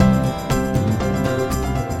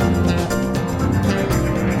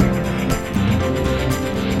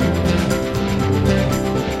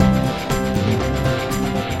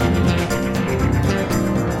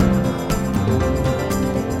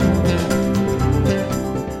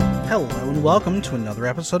and welcome to another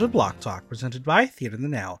episode of Block Talk, presented by Theater the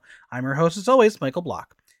Now. I'm your host, as always, Michael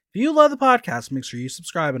Block. If you love the podcast, make sure you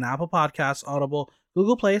subscribe on Apple Podcasts, Audible,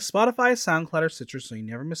 Google Play, Spotify, SoundCloud, or Stitcher so you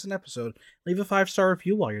never miss an episode. Leave a 5-star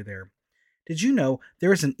review while you're there. Did you know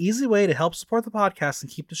there is an easy way to help support the podcast and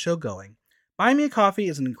keep the show going? Buy Me a Coffee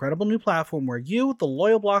is an incredible new platform where you, the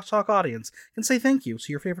loyal Block Talk audience, can say thank you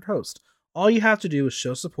to your favorite host. All you have to do is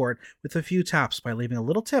show support with a few taps by leaving a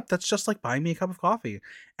little tip that's just like buying me a cup of coffee.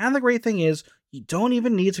 And the great thing is, you don't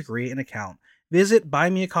even need to create an account. Visit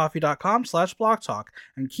buymeacoffee.com/blocktalk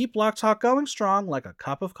and keep Block Talk going strong like a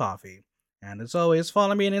cup of coffee. And as always,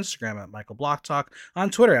 follow me on Instagram at Michael Block Talk, on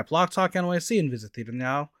Twitter at BlockTalkNYC, and visit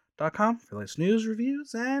theaternow.com for the latest news,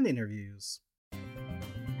 reviews, and interviews.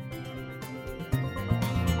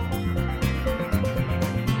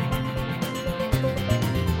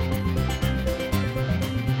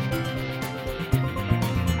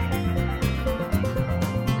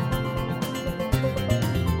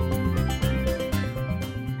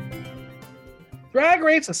 Drag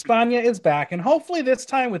Race España is back, and hopefully this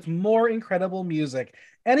time with more incredible music.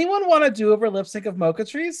 Anyone want to do over lip sync of Mocha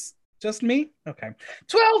Trees? Just me? Okay.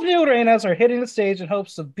 12 new reinas are hitting the stage in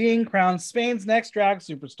hopes of being crowned Spain's next drag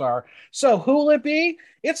superstar. So who will it be?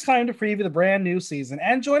 It's time to preview the brand new season.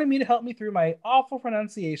 And joining me to help me through my awful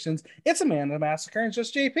pronunciations, it's Amanda Massacre and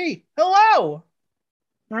Just JP. Hello!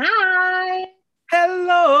 Hi!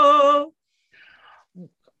 Hello!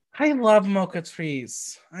 I love Mocha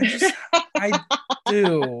Trees. I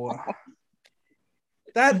do.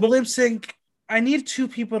 That lip sync, I need two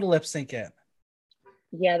people to lip sync it.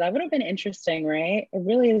 Yeah, that would have been interesting, right? It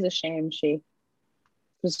really is a shame she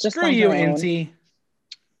was just Screw on you, her own. Inti.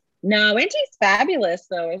 No, Inti's fabulous,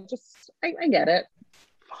 though. I get it.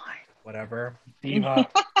 Fine, whatever. Diva.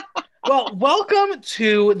 Well, welcome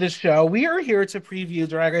to the show. We are here to preview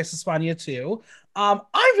Drag Race España 2. I'm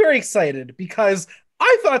very excited because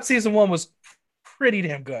I thought season 1 was pretty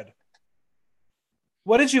damn good.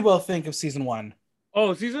 What did you both think of season 1?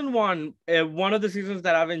 Oh, season 1, one of the seasons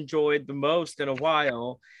that I've enjoyed the most in a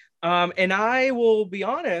while. And I will be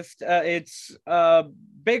honest, it's a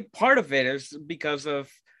big part of it is because of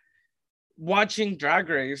watching Drag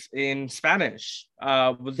Race in Spanish.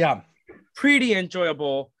 Was pretty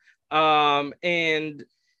enjoyable. And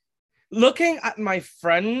looking at my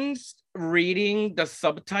friends reading the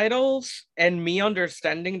subtitles and me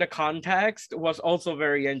understanding the context was also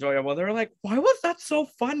very enjoyable. They were like, why was that so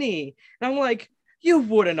funny? And I'm like, you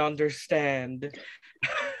wouldn't understand.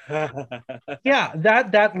 Yeah,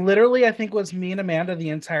 that literally I think was me and Amanda the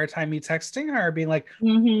entire time, me texting her being like,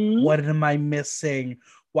 what am I missing?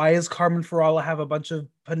 Why does Carmen Farala have a bunch of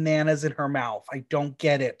bananas in her mouth? I don't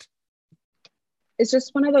get it. It's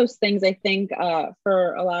just one of those things, I think,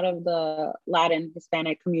 for a lot of the Latin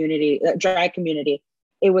Hispanic community, drag community,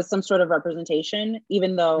 it was some sort of representation,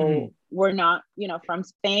 even though we're not, from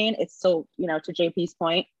Spain. It's still, to JP's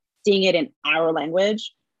point, seeing it in our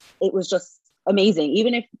language, it was just amazing.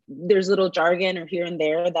 Even if there's little jargon or here and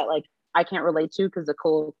there that like I can't relate to because the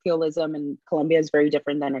colloquialism in Colombia is very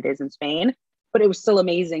different than it is in Spain, but it was still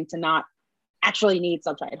amazing to not actually need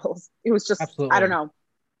subtitles. It was just, absolutely. I don't know.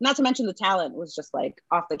 Not to mention the talent was just like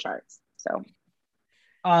off the charts. So,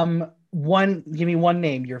 give me one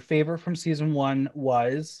name. Your favorite from season 1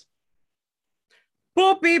 was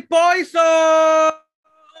Poopy Poison.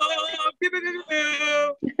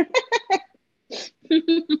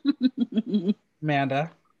 Amanda.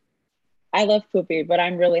 I love Poopy, but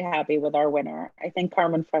I'm really happy with our winner. I think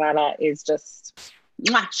Carmen Farala is just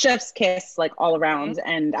chef's kiss, like all around.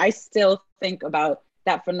 And I still think about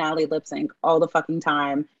that finale lip sync all the fucking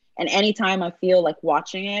time. And anytime I feel like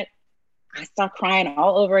watching it, I start crying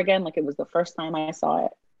all over again like it was the first time I saw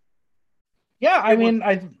it. Yeah, you go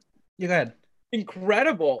ahead.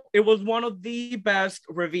 Incredible. It was one of the best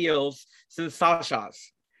reveals since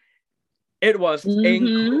Sasha's. It was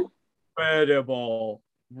incredible.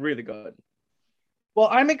 Really good. Well,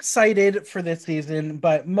 I'm excited for this season,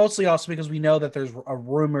 but mostly also because we know that there's a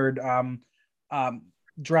rumored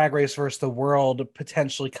Drag Race versus the World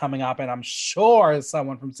potentially coming up, and I'm sure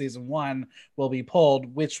someone from season 1 will be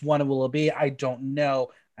pulled. Which one will it be? I don't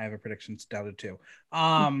know. I have a prediction. It's down to 2.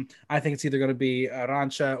 I think it's either going to be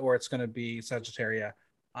Arancha or it's going to be Sagittaria.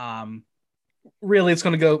 Really, it's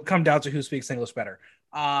going to come down to who speaks English better.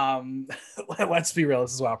 Let's be real.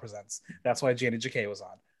 This is WoW Presents. That's why Janet JK was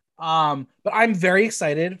on. But I'm very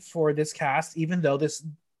excited for this cast, even though this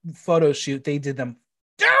photo shoot, they did them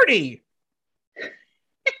dirty.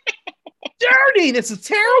 Dirty. This is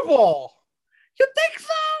terrible. You think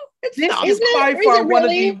so? It's not. It's by far one of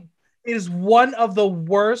the is one of the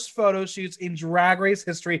worst photo shoots in Drag Race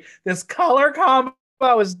history. This color combo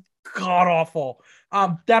is god awful.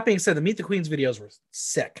 That being said, the Meet the Queens videos were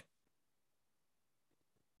sick.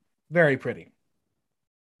 Very pretty.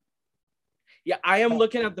 Yeah, I am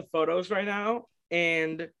looking at the photos right now,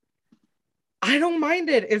 and I don't mind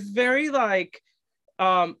it. It's very like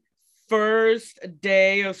first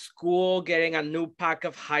day of school getting a new pack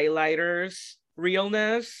of highlighters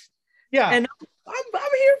realness. Yeah. And I'm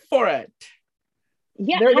here for it.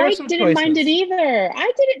 Yeah, there are I some didn't mind it choices. either.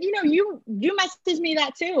 I didn't, you messaged me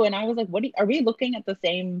that too, and I was like, are we looking at the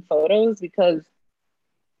same photos? Because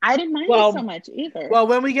I didn't mind it so much either. Well,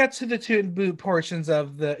 when we get to the toot and boot portions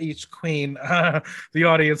of each queen, the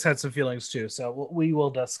audience had some feelings too, so we will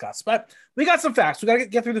discuss. But we got some facts. We got to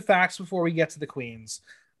get through the facts before we get to the queens.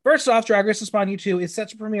 First off, Drag Race España 2 is set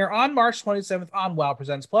to premiere on March 27th on WoW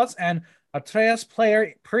Presents Plus and A3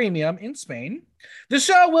 Player Premium in Spain. The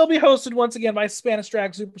show will be hosted once again by Spanish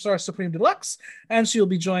drag superstar Supreme Deluxe, and she will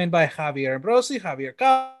be joined by Javier Ambrosi, Javier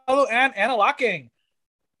Calvo, and Anna Locking.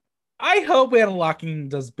 I hope Anna Locking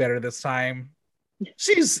does better this time.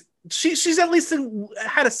 She's at least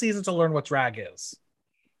had a season to learn what drag is.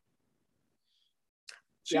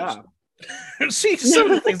 Yeah. Some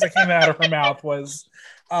of the things that came out of her mouth was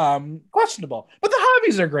questionable. But the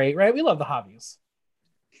hobbies are great, right? We love the hobbies.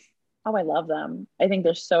 Oh, I love them. I think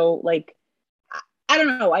they're so like, I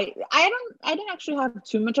don't know. I didn't actually have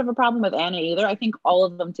too much of a problem with Anna either. I think all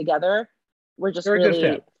of them together were just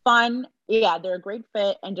really fun. Yeah, they're a great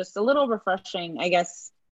fit and just a little refreshing. I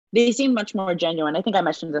guess they seem much more genuine. I think I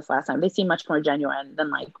mentioned this last time. They seem much more genuine than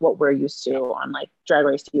like what we're used to on like Drag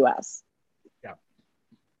Race US. Yeah.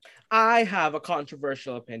 I have a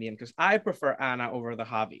controversial opinion because I prefer Anna over the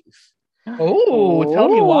hobbies. Oh, tell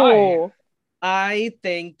me why. I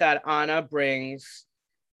think that Anna brings...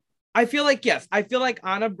 I feel like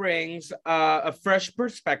Anna brings a fresh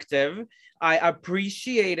perspective. I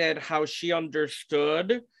appreciated how she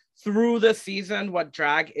understood through the season what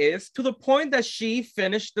drag is, to the point that she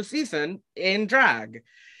finished the season in drag.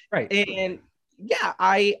 Right. And yeah,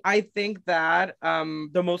 I think that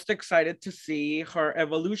the most excited to see her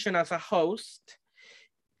evolution as a host,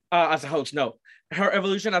 her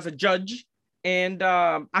evolution as a judge. And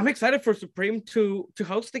I'm excited for Supreme to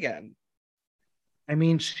host again. I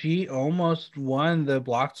mean, she almost won the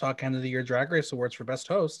Block Talk End of the Year Drag Race Awards for Best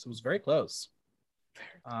Host. It was very close.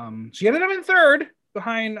 She ended up in third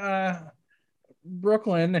behind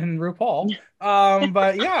Brooklyn and RuPaul.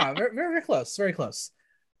 But yeah, very, very close. Very close.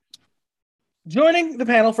 Joining the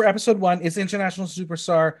panel for episode 1 is international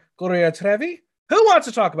superstar Gloria Trevi. Who wants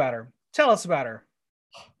to talk about her? Tell us about her.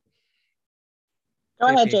 Go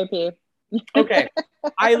ahead, JP. Okay.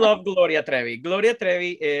 I love Gloria Trevi. Gloria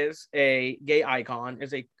Trevi is a gay icon,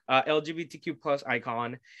 is a LGBTQ plus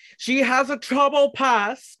icon. She has a troubled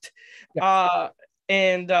past. Yeah.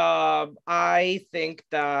 And I think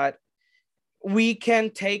that we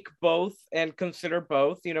can take both and consider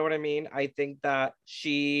both. You know what I mean? I think that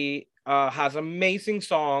she has amazing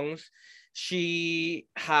songs. She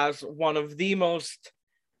has one of the most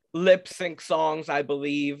lip sync songs, I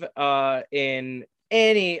believe, in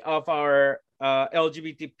any of our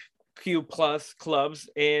LGBTQ plus clubs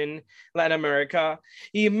in Latin America.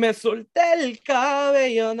 Y me solté el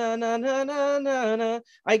cabello, na, na, na, na, na, na.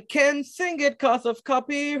 I can't sing it because of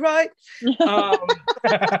copyright.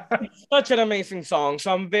 Such an amazing song.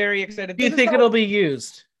 So I'm very excited. Do you think it'll be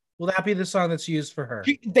used? Will that be the song that's used for her?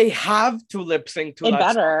 They have to lip sync to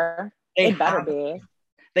that song. It better be.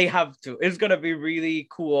 They have to. It's gonna be really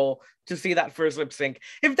cool to see that first lip sync.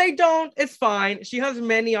 If they don't, it's fine. She has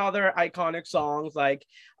many other iconic songs like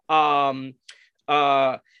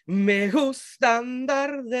Me gusta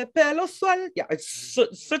andar de pelo suelto. Yeah, it's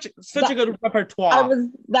such a good repertoire.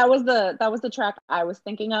 That was the track I was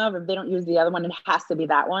thinking of. If they don't use the other one, it has to be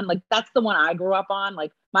that one. Like that's the one I grew up on.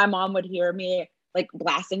 Like my mom would hear me like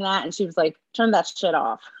blasting that and she was like, turn that shit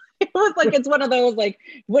off. It was like, it's one of those like,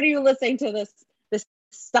 what are you listening to this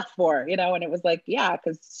stuff for, you know? And it was like, yeah,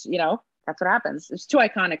 because you know that's what happens. It's too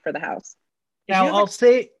iconic for the house. Now I'll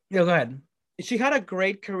say, go ahead. She had a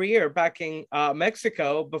great career back in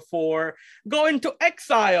Mexico before going to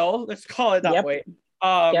exile. Let's call it that way.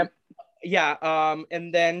 Yeah.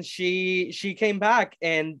 And then she came back,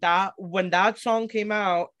 and when that song came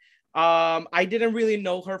out, I didn't really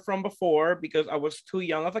know her from before because I was too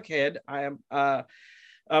young of a kid. I am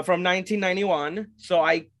from 1991, so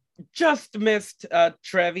I just missed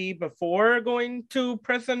Trevi before going to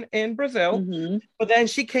prison in Brazil. Mm-hmm. But then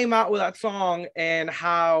she came out with that song and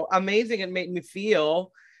how amazing it made me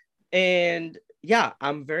feel. And yeah,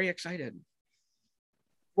 I'm very excited.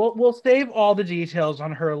 We'll save all the details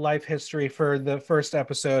on her life history for the first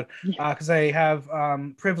episode because I have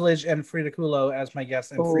Privilege and Frida Kahlo as my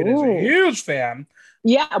guest, and Frida is a Ooh. huge fan.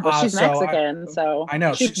 Yeah, but she's So Mexican, so I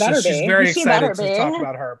know she better she's be. very She better excited to talk be.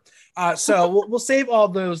 about her. So we'll save all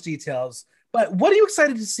those details. But what are you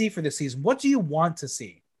excited to see for this season? What do you want to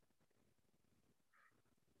see?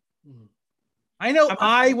 I know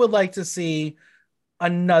I would like to see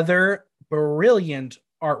another brilliant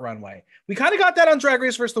art runway. We kind of got that on Drag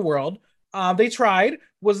Race vs. the World. They tried,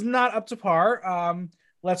 was not up to par.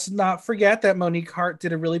 Let's not forget that Monique Hart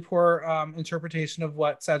did a really poor interpretation of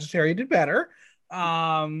what Sagittarius did better.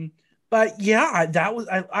 But yeah, that was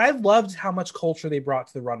I loved how much culture they brought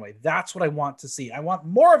to the runway. That's what I want to see. I want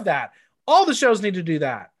more of that. All the shows need to do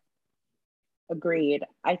that. Agreed.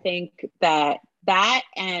 I think that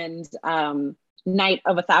and Night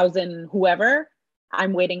of 1,000 whoever,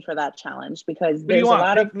 I'm waiting for that challenge because there's a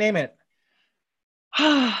lot of name it. we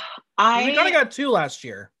kind of got 2 last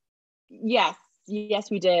year. Yes,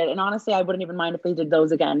 we did. And honestly, I wouldn't even mind if they did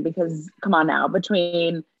those again because come on now,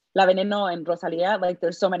 between La Veneno and Rosalia, like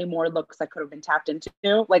there's so many more looks that could have been tapped into.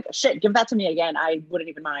 Like shit, give that to me again. I wouldn't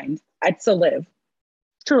even mind. I'd still live.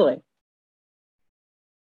 Truly.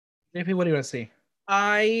 JP, what do you want to see?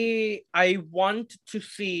 I want to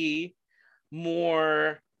see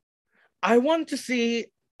more. I want to see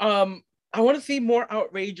more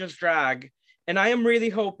outrageous drag, and I am really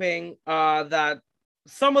hoping that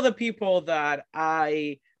some of the people that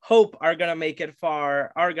I hope are gonna make it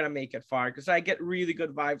far because I get really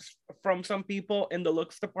good vibes from some people in the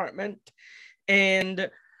looks department, and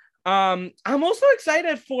I'm also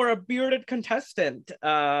excited for a bearded contestant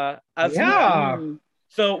as well.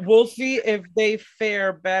 So we'll see if they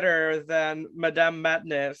fare better than Madame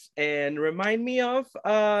Madness and remind me of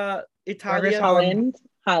Italian Holland.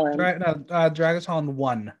 Drag Race Holland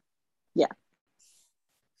 1. Yeah.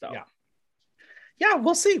 So yeah,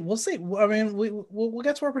 we'll see. I mean, we'll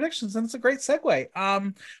get to our predictions, and it's a great segue.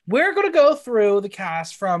 We're going to go through the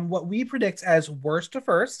cast from what we predict as worst to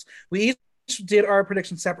first. We each did our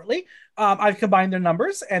predictions separately. I've combined their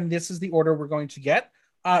numbers, and this is the order we're going to get.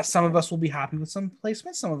 Some of us will be happy with some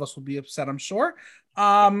placements. Some of us will be upset, I'm sure.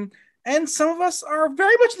 And some of us are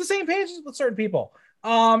very much on the same page with certain people.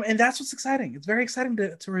 And that's what's exciting. It's very exciting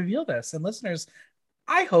to reveal this. And listeners,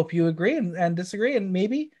 I hope you agree and disagree. And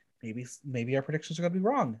maybe our predictions are going to be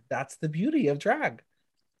wrong. That's the beauty of drag.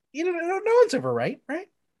 No one's ever right?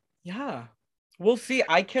 Yeah. We'll see.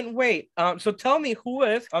 I can't wait. So tell me, who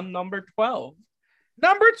is on number 12?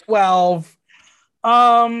 Number 12.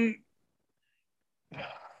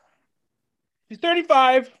 She's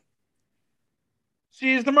 35.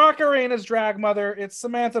 She's the Macarena's drag mother. It's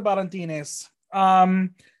Samantha Valentines.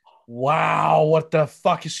 Wow, what the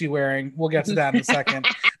fuck is she wearing? We'll get to that in a second.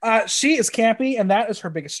 She is campy, and that is her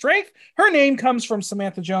biggest strength. Her name comes from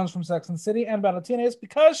Samantha Jones from Sex and the City and Valentines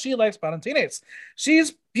because she likes Valentines.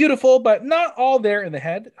 She's beautiful, but not all there in the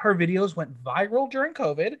head. Her videos went viral during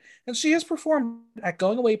COVID, and she has performed at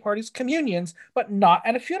going away parties, communions, but not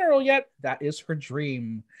at a funeral yet. That is her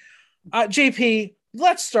dream. JP,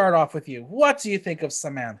 let's start off with you. What do you think of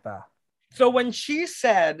Samantha? So when she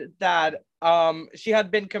said that she had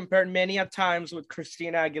been compared many a times with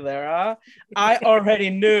Christina Aguilera, I already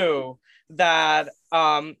knew that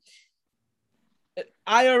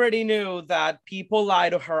people lie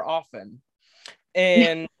to her often.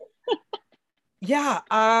 And yeah,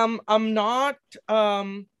 I'm not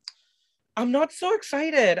so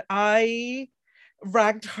excited. I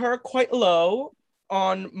ranked her quite low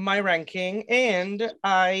on my ranking, and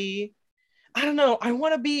I don't know. I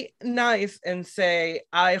want to be nice and say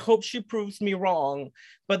I hope she proves me wrong,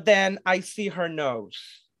 but then I see her nose.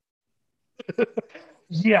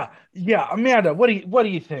 Yeah. Amanda, what do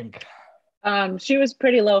you think? She was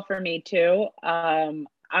pretty low for me too.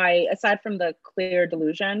 I aside from the clear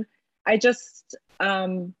delusion, I just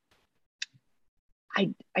I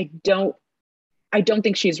don't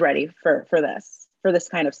think she's ready for this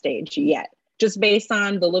kind of stage yet. Just based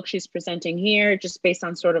on the look she's presenting here, just based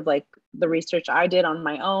on sort of like the research I did on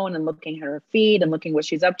my own and looking at her feed and looking what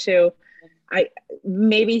she's up to,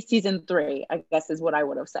 maybe season 3, I guess, is what I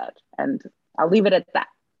would have said. And I'll leave it at that.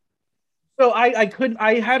 So I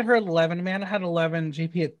had her at 11, Amanda had 11,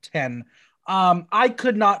 JP at 10. I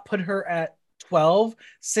could not put her at 12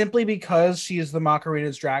 simply because she is the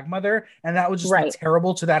Macarena's drag mother, and that would just be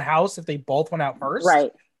terrible to that house if they both went out first.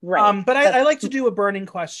 Right. But I like to do a burning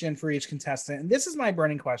question for each contestant, and this is my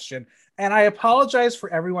burning question, and I apologize for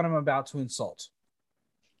everyone I'm about to insult.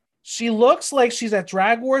 She looks like she's at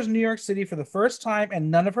Drag Wars New York City for the first time,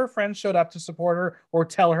 and none of her friends showed up to support her or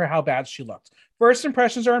tell her how bad she looked. First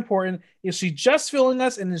impressions are important. Is she just fooling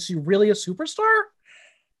us, and is she really a superstar?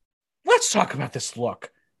 Let's talk about this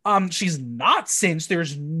look. She's not cinched.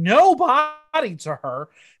 There's no body to her.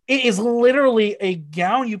 It is literally a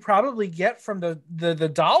gown you probably get from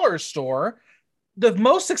the dollar store. The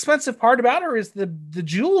most expensive part about her is the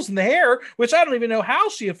jewels in the hair, which I don't even know how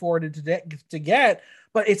she afforded to get.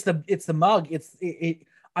 But it's the mug.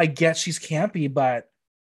 I get she's campy, but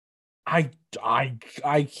I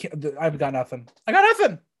can't. I've got nothing. I got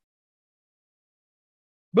nothing.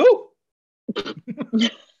 Boo.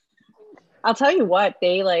 I'll tell you what,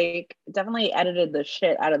 they like definitely edited the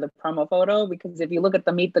shit out of the promo photo, because if you look at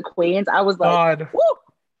the Meet the Queens, I was like, God. woo,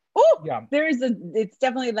 woo. Yeah. It's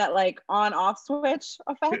definitely that like on off switch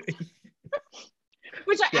effect.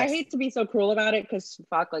 Which I hate to be so cruel about it, because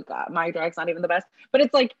fuck, like my drag's not even the best. But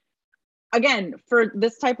it's like, again, for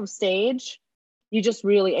this type of stage, you just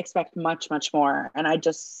really expect much, much more. And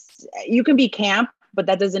you can be camp, but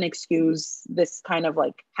that doesn't excuse this kind of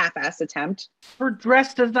like half-assed attempt. Her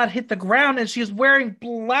dress does not hit the ground, and she's wearing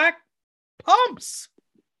black pumps.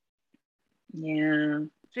 Yeah.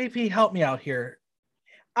 JP, help me out here.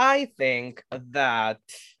 I think that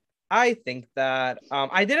I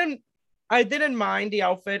didn't mind the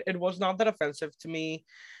outfit. It was not that offensive to me.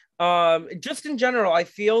 Just in general, I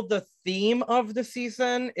feel the theme of the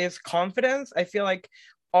season is confidence. I feel like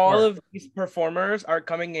all of these performers are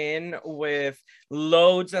coming in with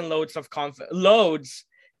loads and loads of loads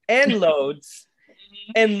and loads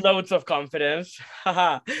and loads of confidence.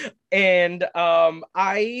 And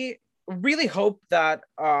I really hope that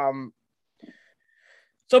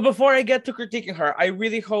so before I get to critiquing her, I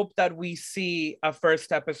really hope that we see a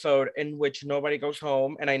first episode in which nobody goes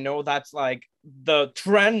home. And I know that's like the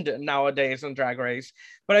trend nowadays on Drag Race,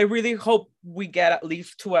 but I really hope we get at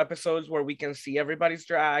least 2 episodes where we can see everybody's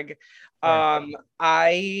drag. Right.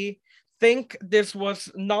 I think this was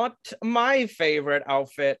not my favorite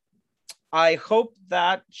outfit. I hope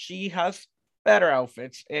that she has better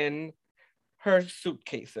outfits in her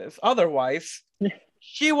suitcases. Otherwise,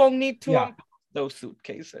 she won't need to unpack those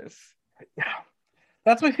suitcases. Yeah,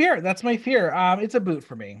 that's my fear. It's a boot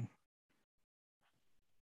for me.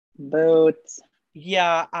 Boot.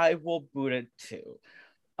 Yeah, I will boot it too.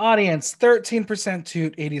 Audience, 13%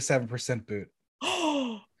 toot, 87% boot.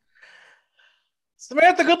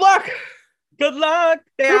 Samantha, good luck. Good luck.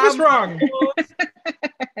 Prove us wrong.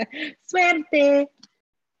 Suerte.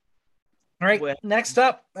 All right, next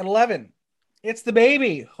up at 11, it's the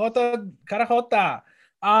baby, Jota Carajota.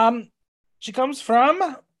 She comes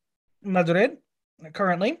from Madrid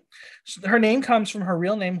currently. Her name comes from her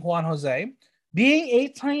real name, Juan Jose. Being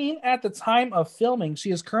 18 at the time of filming, she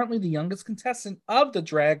is currently the youngest contestant of the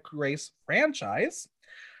Drag Race franchise.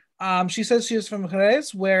 She says she is from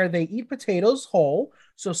Jerez, where they eat potatoes whole.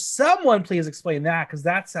 So someone please explain that, because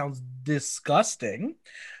that sounds disgusting.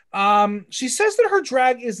 She says that her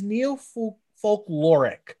drag is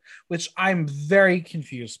neo-folkloric, which I'm very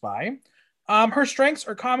confused by. Her strengths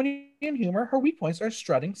are comedy and humor. Her weak points are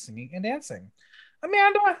strutting, singing, and dancing.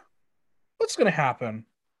 Amanda, what's going to happen?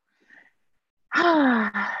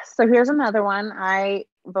 So here's another one. I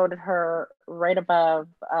voted her right above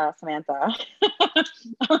Samantha.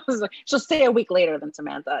 She'll stay a week later than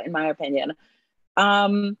Samantha, in my opinion.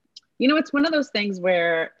 It's one of those things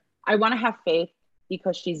where I want to have faith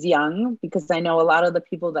because she's young, because I know a lot of the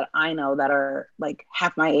people that I know that are like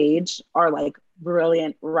half my age are like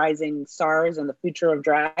brilliant rising stars in the future of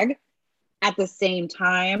drag. At the same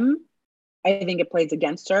time, I think it plays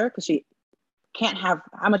against her, because she can't have,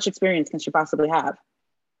 how much experience can she possibly have?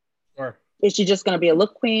 Sure. Is she just going to be a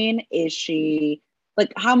look queen? Is she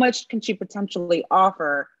like, how much can she potentially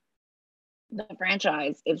offer the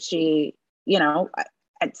franchise if she,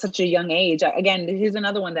 at such a young age? Again, here's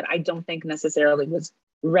another one that I don't think necessarily was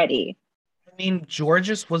ready. I mean,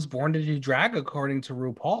 Georges was born to do drag, according to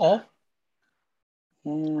RuPaul.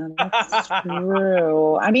 Yeah, that's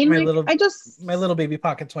true. I mean, my little baby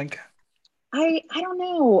pocket twink. I don't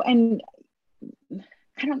know. And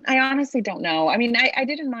I honestly don't know. I mean, I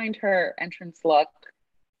didn't mind her entrance look.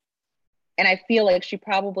 And I feel like she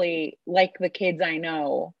probably, like the kids I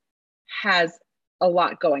know, has a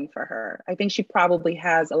lot going for her. I think she probably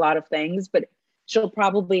has a lot of things, but she'll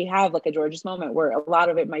probably have like a Georges moment where a lot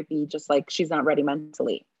of it might be just like she's not ready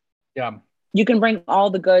mentally. Yeah. You can bring all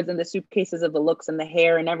the goods and the suitcases of the looks and the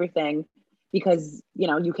hair and everything, because,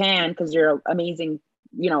 you can, because you're an amazing,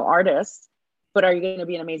 artist. But are you going to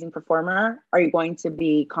be an amazing performer? Are you going to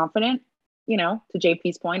be confident? To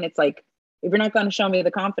JP's point, it's like, if you're not going to show me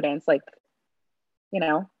the confidence, like,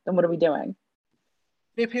 then what are we doing?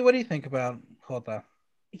 JP, what do you think about Jota?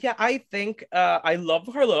 Yeah, I think I love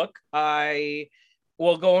her look. I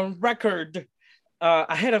will go on record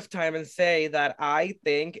ahead of time and say that I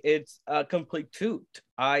think it's a complete toot.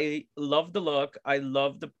 I love the look. I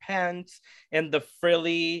love the pants and the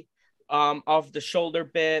frilly off the shoulder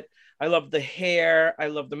bit. I love the hair. I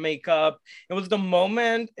love the makeup. It was the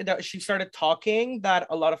moment that she started talking that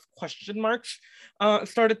a lot of question marks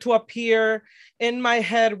started to appear in my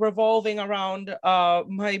head, revolving around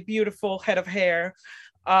my beautiful head of hair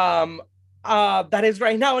that is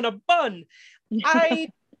right now in a bun. I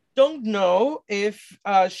don't know if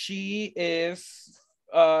she is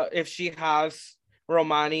if she has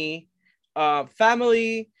Romani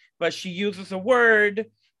family, but she uses a word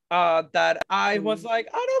that I was like,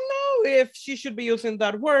 I don't know if she should be using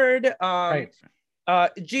that word. Right.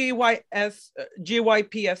 GYS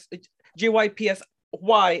GYPS GYPS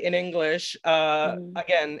Y in English.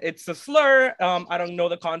 Again, it's a slur. I don't know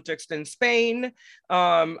the context in Spain.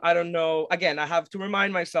 I don't know. Again, I have to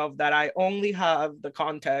remind myself that I only have the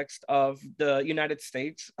context of the United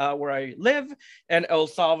States where I live and El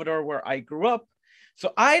Salvador where I grew up.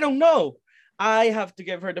 So I don't know. I have to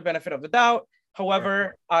give her the benefit of the doubt.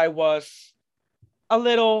 However, I was a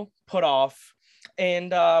little put off.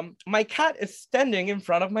 And my cat is standing in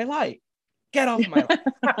front of my light. Get off my light.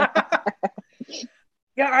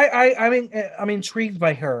 Yeah, I'm intrigued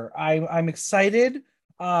by her. I'm excited.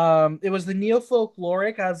 It was the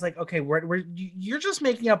neo-folkloric. I was like, okay, you're just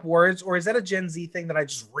making up words, or is that a Gen Z thing that I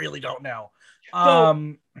just really don't know?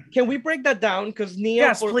 So, can we break that down? Because neo,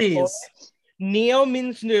 yes, please. Neo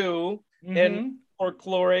means new, and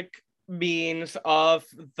folkloric means of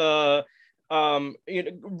the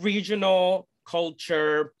regional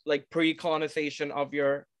culture, like pre-colonization of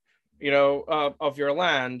your, of your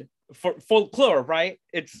land. For folklore, right?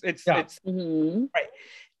 It's right.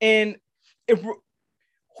 And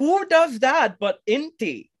who does that but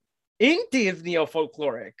Inti? Inti is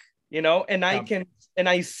neo-folkloric, and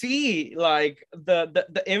I see like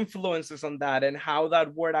the influences on that and how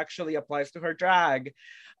that word actually applies to her drag,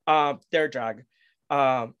 their drag.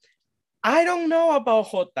 I don't know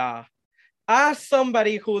about Jota. As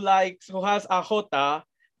somebody who has a Jota,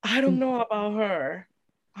 I don't know about her.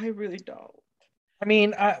 I really don't. I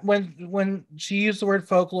mean, when she used the word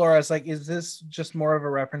folklore, I was like, is this just more of a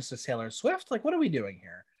reference to Taylor Swift? Like, what are we doing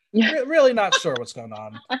here? Really not sure what's going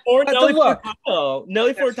on. Or Nelly Furtado.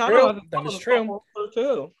 Nelly Furtado. That is true.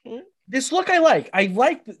 Too. This look I like. I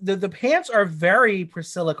like the pants are very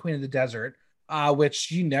Priscilla, Queen of the Desert,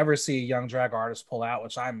 which you never see a young drag artist pull out,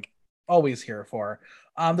 which I'm always here for.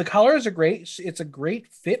 The colors are great. It's a great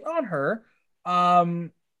fit on her.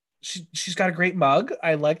 She's got a great mug.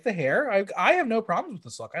 I like the hair. I have no problems with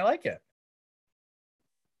this look. I like it.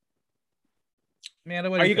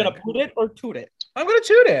 Amanda, are you gonna put it or toot it? I'm gonna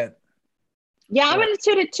toot it. Yeah, I'm gonna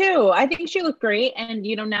toot it too. I think she looked great, and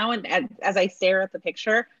now as I stare at the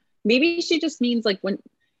picture, maybe she just means like when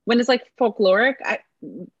it's like folkloric.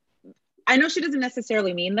 I know she doesn't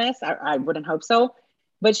necessarily mean this. I wouldn't hope so,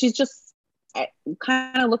 but she's just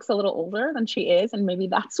kind of looks a little older than she is, and maybe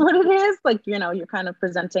that's what it is. Like, you're kind of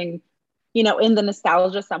presenting, in the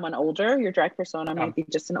nostalgia, someone older. Your drag persona might be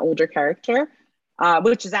just an older character,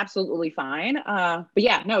 which is absolutely fine. But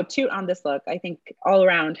yeah, no, toot on this look. I think all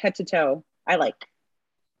around, head to toe, I like.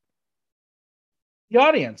 The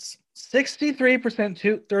audience, 63%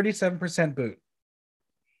 toot, 37% boot.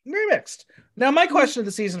 Very mixed. Now, my question of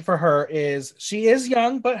the season for her is, she is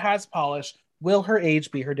young but has polish. Will her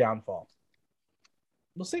age be her downfall?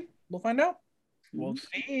 We'll see. We'll find out. We'll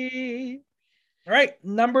see. All right,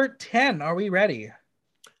 number 10. Are we ready?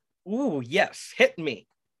 Ooh, yes. Hit me.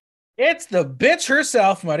 It's the bitch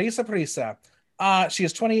herself, Marisa Prisa. She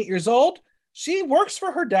is 28 years old. She works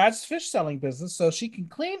for her dad's fish selling business, so she can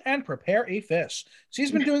clean and prepare a fish.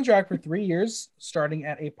 She's been doing drag for 3 years, starting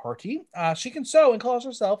at a party. She can sew and calls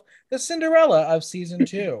herself the Cinderella of season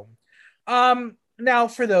 2. Now,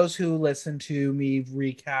 for those who listen to me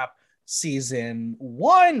recap season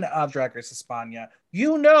 1 of Drag Race España,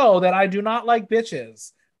 you know that I do not like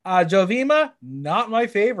bitches. Jovima, not my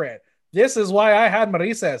favorite. This is why I had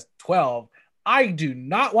Marisa as 12. I do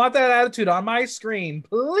not want that attitude on my screen.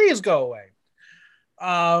 Please go away.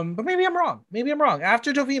 But maybe I'm wrong.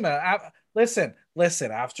 After Jovima,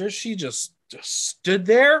 listen. After she just stood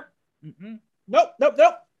there, nope.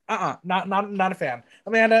 Not a fan.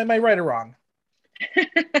 Amanda, am I right or wrong?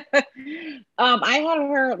 I had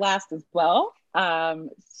her last as well.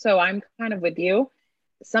 So I'm kind of with you.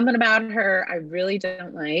 Something about her I really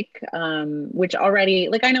don't like, which already,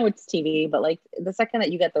 like, I know it's TV, but like the second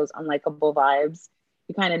that you get those unlikable vibes,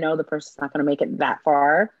 you kind of know the person's not going to make it that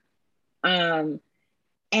far.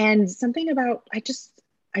 And something about,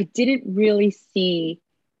 I didn't really see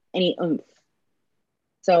any oomph.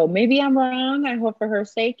 So maybe I'm wrong. I hope for her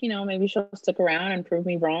sake, maybe she'll stick around and prove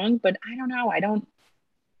me wrong. But I don't know.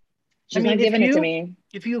 She's not giving it to me.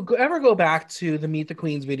 If you ever go back to the Meet the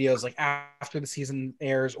Queens videos, like after the season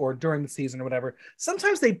airs or during the season or whatever,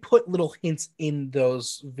 sometimes they put little hints in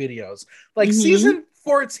those videos. Like season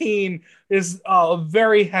 14 is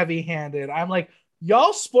very heavy-handed. I'm like,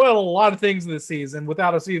 y'all spoiled a lot of things in this season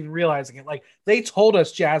without us even realizing it. Like, they told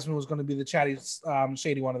us Jasmine was going to be the chatty,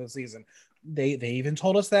 shady one of the season. They even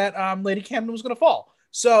told us that Lady Camden was going to fall.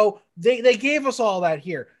 So they gave us all that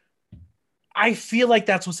here. I feel like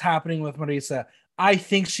that's what's happening with Maurissa. I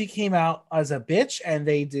think she came out as a bitch and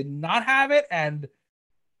they did not have it. And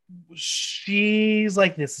she's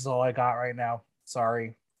like, this is all I got right now.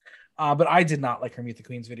 Sorry. But I did not like her Meet the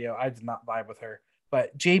Queens video. I did not vibe with her.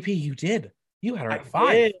 But JP, you did. You had her at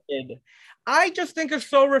 5. I just think it's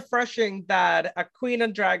so refreshing that a queen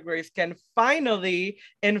of Drag Race can finally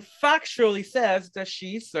and factually says that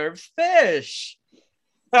she serves fish.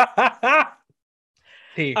 I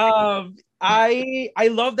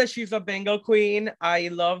love that she's a bingo queen. I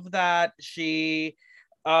love that she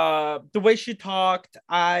the way she talked.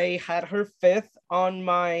 I had her 5th on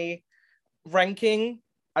my ranking,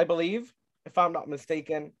 I believe, if I'm not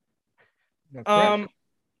mistaken.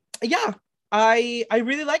 Yeah, I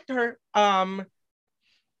really liked her.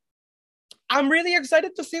 I'm really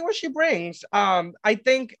excited to see what she brings. I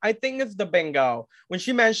think it's the bingo. When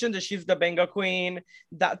she mentioned that she's the bingo queen,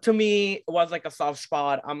 that to me was like a soft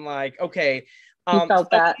spot. I'm like, okay. You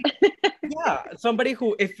felt that. Yeah, somebody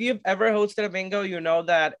who, if you've ever hosted a bingo, you know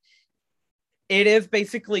that it is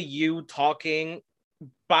basically you talking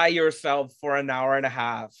by yourself for an hour and a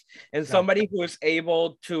half. And somebody who is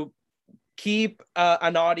able to keep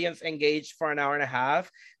an audience engaged for an hour and a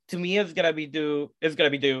half, to me is gonna do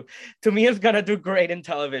great in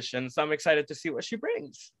television. So I'm excited to see what she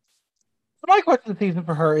brings. My question this season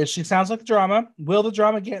for her is, she sounds like the drama. Will the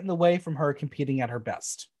drama get in the way from her competing at her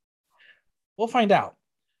best? We'll find out.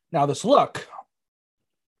 Now, this look.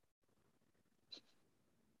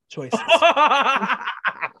 Choices.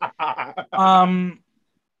 I'm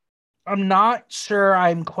not sure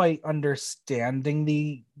I'm quite understanding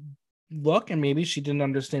the look, and maybe she didn't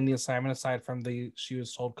understand the assignment aside from she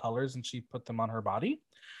was told colors and she put them on her body.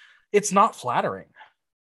 It's not flattering.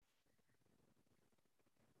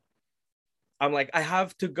 I'm like, I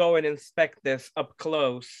have to go and inspect this up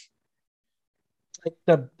close. Like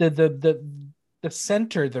the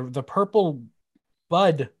center, the purple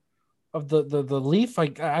bud of the leaf.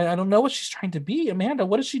 Like, I don't know what she's trying to be. Amanda,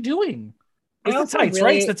 what is she doing? It's the tights,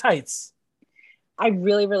 right? It's the tights. I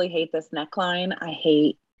really, really hate this neckline. I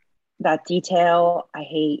hate that detail.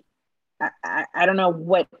 I don't know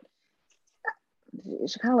what,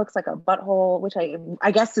 she kind of looks like a butthole, which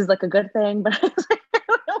I guess is like a good thing, but I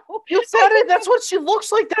don't know. You said it. That's what she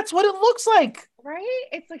looks like. That's what it looks like. Right?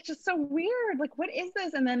 It's like just so weird. Like, what is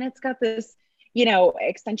this? And then it's got this,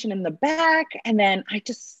 extension in the back. And then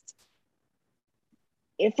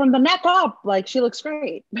from the neck up, like, she looks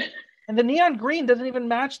great. And the neon green doesn't even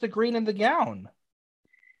match the green in the gown.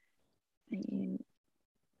 I mean,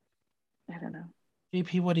 I don't know.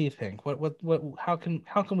 JP, what do you think? What how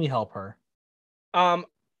can we help her? I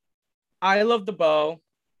love the bow.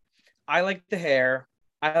 I like the hair.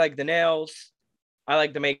 I like the nails. I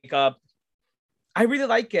like the makeup. I really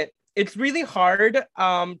like it. It's really hard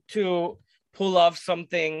to pull off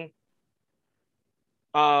something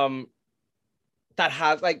that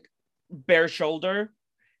has like bare shoulder.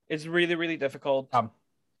 It's really, really difficult.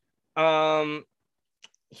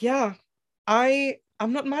 Yeah.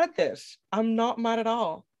 I'm not mad at this. I'm not mad at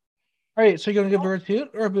all. All right, so you're gonna give her a toot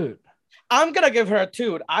or a boot? I'm gonna give her a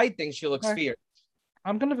toot. I think she looks fierce.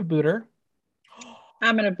 I'm gonna boot her.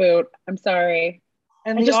 I'm gonna boot. I'm sorry.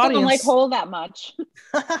 And I the just audience don't like Hole that much.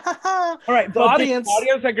 All right, the audience. Did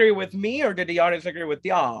the audience agree with me, or did the audience agree with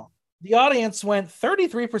y'all? The audience went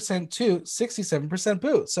 33% toot, 67%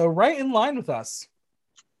 boot. So right in line with us.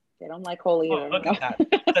 They don't like Hole either. Look at that.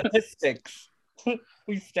 Statistics.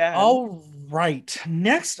 We stand. All right.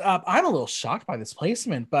 Next up, I'm a little shocked by this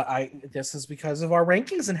placement, but this is because of our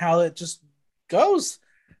rankings and how it just goes.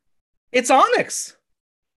 It's Onyx,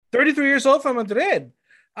 33 years old from Madrid.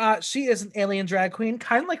 She is an alien drag queen,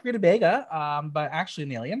 kind of like Rita Vega, but actually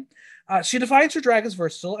an alien. She defines her drag as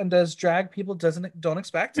versatile and does drag people don't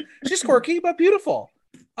expect. She's quirky but beautiful.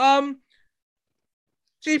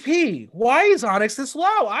 JP, why is Onyx this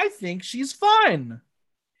low? I think she's fun.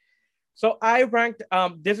 So I ranked,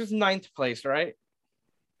 this is 9th place, right?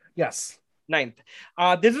 Yes. Ninth.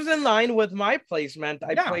 This is in line with my placement.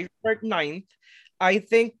 I placed her at ninth. I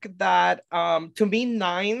think that to me,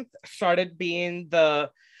 ninth started being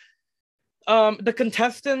the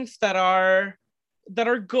contestants that are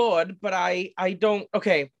good, but I don't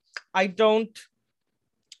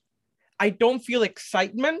feel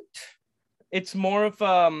excitement. It's more of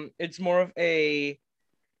a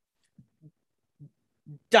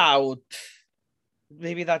doubt.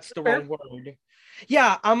 Maybe that's the wrong word.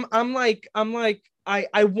 Yeah, I'm like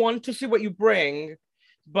I want to see what you bring,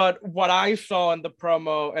 but what I saw in the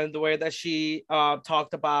promo and the way that she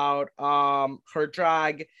talked about her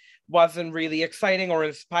drag wasn't really exciting or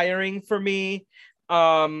inspiring for me.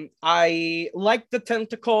 I liked the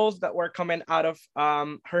tentacles that were coming out of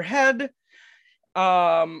her head.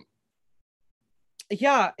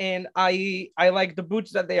 Yeah, and I like the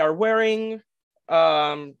boots that they are wearing.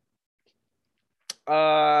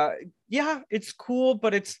 Yeah, it's cool,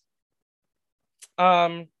 but it's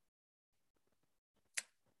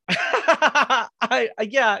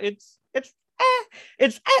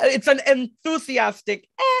it's an enthusiastic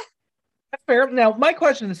That's fair. Now, my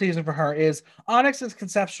question this season for her is: Onyx is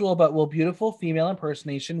conceptual, but will beautiful female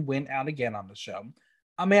impersonation win out again on the show?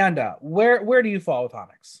 Amanda, where do you fall with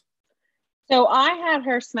Onyx? So I had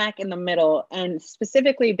her smack in the middle, and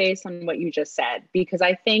specifically based on what you just said, because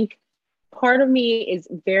I think part of me is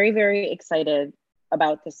very, very excited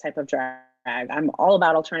about this type of drag. I'm all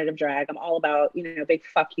about alternative drag. I'm all about, big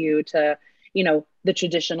fuck you to, the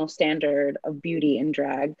traditional standard of beauty in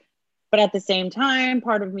drag. But at the same time,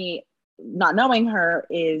 part of me not knowing her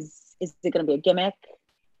is it going to be a gimmick?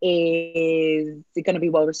 Is it going to be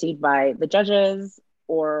well received by the judges?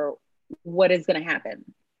 Or what is going to happen?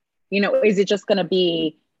 Is it just going to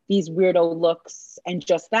be these weirdo looks and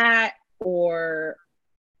just that? Or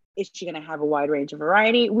is she going to have a wide range of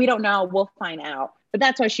variety? We don't know. We'll find out. But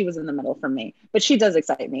that's why she was in the middle for me. But she does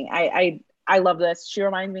excite me. I love this. She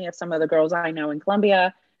reminds me of some of the girls I know in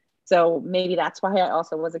Colombia. So maybe that's why I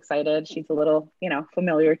also was excited. She's a little,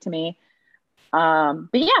 familiar to me. But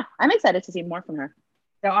yeah, I'm excited to see more from her.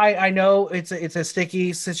 Now, I know it's a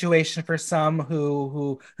sticky situation for some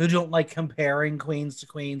who don't like comparing queens to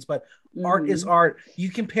queens, but art is art.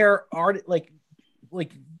 You compare art like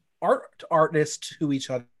art artists to each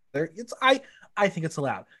other. I think it's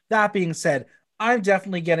allowed. That being said, I'm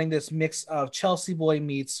definitely getting this mix of Chelsea Boy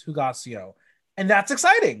meets Hugasio, and that's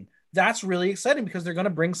exciting. That's really exciting because they're going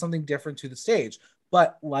to bring something different to the stage.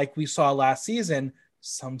 But like we saw last season,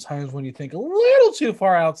 sometimes when you think a little too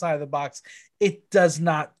far outside the box, it does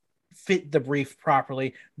not fit the brief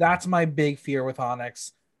properly. That's my big fear with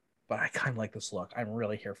Onyx, but I kind of like this look. I'm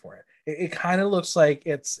really here for it. It kind of looks like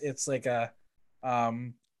it's like a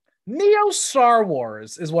Neo Star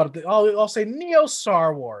Wars is what I'll say. Neo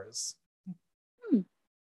Star Wars.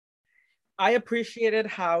 I appreciated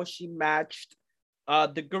how she matched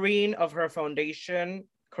the green of her foundation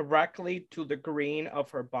correctly to the green of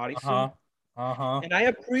her bodysuit. And I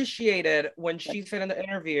appreciated when she said in the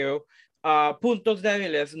interview, puntos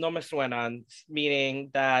débiles no me suenan, meaning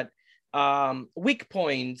that weak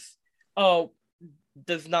points,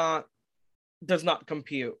 does not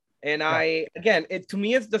compute. And to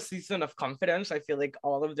me, it's the season of confidence. I feel like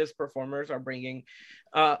all of these performers are bringing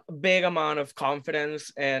a big amount of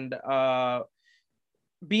confidence and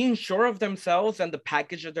being sure of themselves and the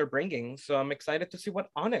package that they're bringing. So I'm excited to see what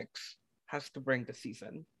Onyx has to bring this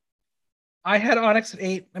season. I had Onyx at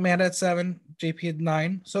 8, Amanda at 7, JP at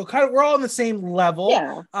 9. So kind of we're all on the same level.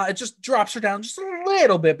 Yeah. It just drops her down just a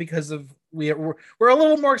little bit because of we're a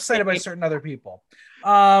little more excited by certain other people.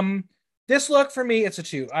 This look for me, it's a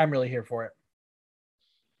 2. I'm really here for it.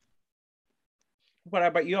 What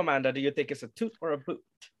about you, Amanda? Do you think it's a toot or a boot?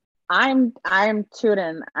 I'm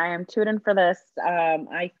tooting. I am tooting for this.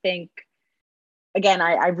 I think, again,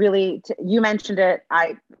 I really, you mentioned it.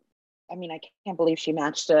 I mean, I can't believe she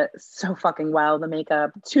matched it so fucking well, the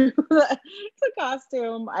makeup to the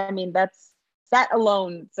costume. I mean, that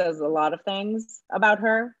alone says a lot of things about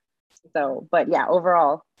her. So, but yeah,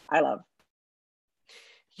 overall, I love.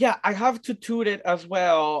 Yeah, I have to toot it as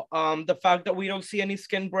well. The fact that we don't see any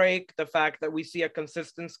skin break, the fact that we see a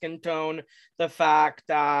consistent skin tone, the fact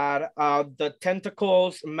that the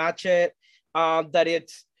tentacles match it, that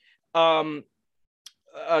it's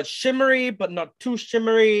shimmery but not too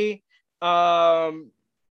shimmery.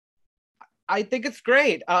 I think it's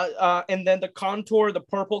great. And then the contour, the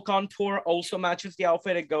purple contour also matches the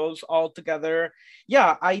outfit. It goes all together.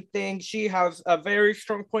 Yeah, I think she has a very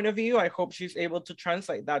strong point of view. I hope she's able to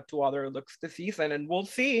translate that to other looks this season. And we'll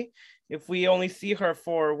see if we only see her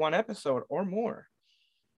for one episode or more.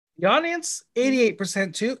 The audience,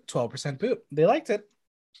 88% toot, 12% boot. They liked it.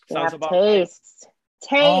 We Sounds have about taste.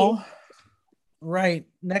 Taste. All right.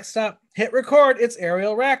 Next up, hit record. It's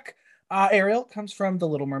Ariel Rec. Ariel comes from The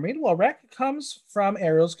Little Mermaid, while Rec comes from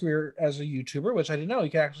Ariel's career as a YouTuber, which I didn't know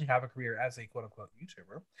you could actually have a career as a quote unquote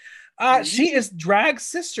YouTuber. She is drag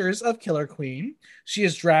sisters of Killer Queen. She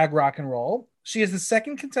is drag rock and roll. She is the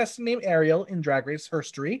second contestant named Ariel in Drag Race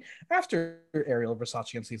history after Ariel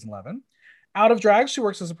Versace in season 11. Out of drag, she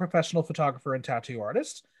works as a professional photographer and tattoo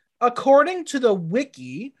artist. According to the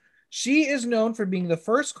wiki, she is known for being the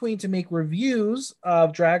first queen to make reviews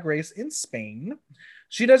of Drag Race in Spain.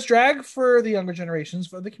 She does drag for the younger generations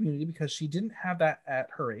for the community because she didn't have that at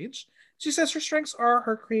her age. She says her strengths are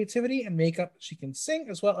her creativity and makeup. She can sing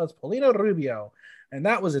as well as Paulina Rubio. And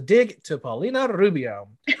that was a dig to Paulina Rubio.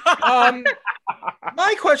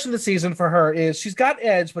 My question this season for her is she's got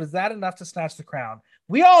edge, but is that enough to snatch the crown?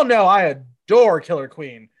 We all know I adore Killer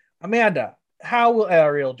Queen. Amanda, how will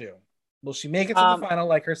Ariel do? Will she make it to the final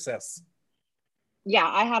like her sis? Yeah,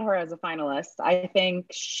 I had her as a finalist. I think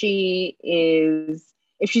she is,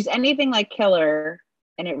 if she's anything like Killer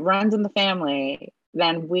and it runs in the family,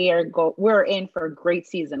 then we're in for a great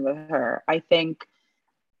season with her. I think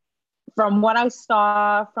from what I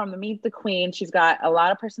saw from the Meet the Queen, she's got a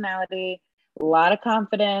lot of personality, a lot of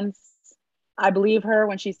confidence. I believe her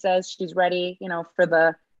when she says she's ready, for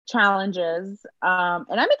the challenges.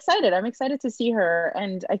 And I'm excited. I'm excited to see her.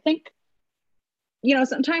 And I think,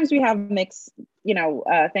 sometimes we have mixed,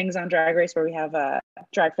 things on Drag Race where we have a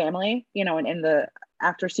drag family, and in the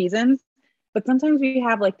after seasons, but sometimes we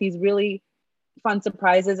have like these really fun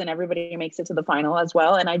surprises and everybody makes it to the final as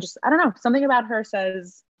well. And I don't know, something about her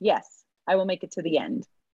says, yes, I will make it to the end.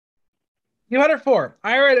 You had her 4.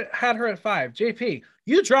 I already had her at 5. JP,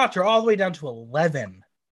 you dropped her all the way down to 11.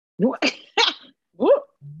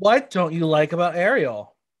 What don't you like about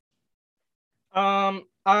Ariel?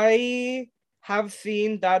 I have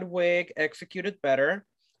seen that wig executed better.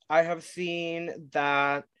 I have seen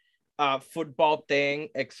that football thing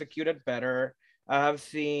executed better. I have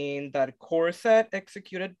seen that corset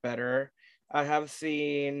executed better. I have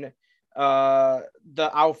seen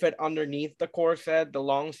the outfit underneath the corset, the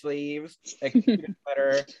long sleeves executed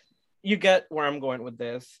better. You get where I'm going with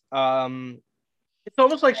this. It's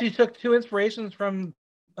almost like she took 2 inspirations from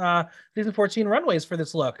season 14 runways for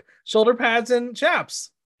this look: shoulder pads and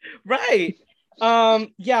chaps. Right.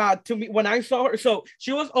 Yeah, to me, when I saw her, so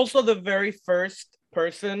she was also the very first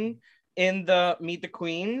person in the Meet the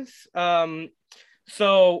Queens. And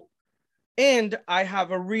I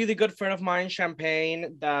have a really good friend of mine,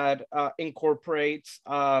 Champagne, that incorporates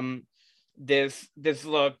this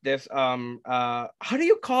look, how do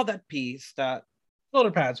you call that piece? That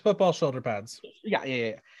shoulder pads, football shoulder pads.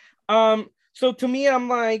 Yeah. So to me, I'm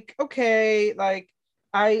like, okay, like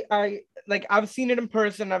I like I've seen it in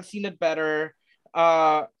person, I've seen it better.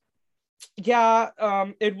 It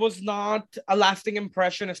was not a lasting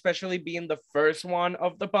impression, especially being the first one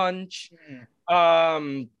of the bunch.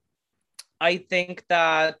 I think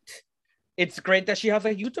that it's great that she has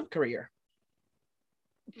a YouTube career.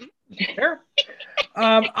 Sure.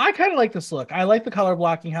 I kind of like this look. I like the color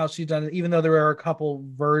blocking, how she's done it, even though there are a couple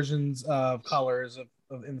versions of colors of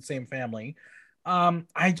in the same family.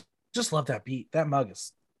 I just love that beat. That mug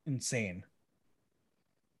is insane.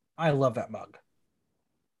 I love that mug.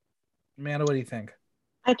 Amanda, what do you think?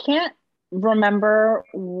 I can't remember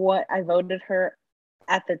what I voted her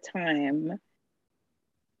at the time,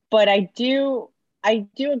 but I do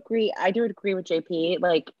agree. I do agree with JP.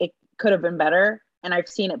 Like, it could have been better, and I've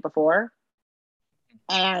seen it before.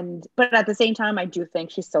 But at the same time, I do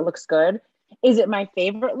think she still looks good. Is it my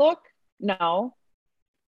favorite look? No,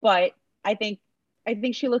 but I think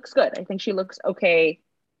she looks good. I think she looks okay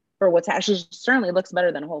for what's happening. She certainly looks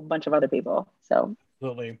better than a whole bunch of other people. So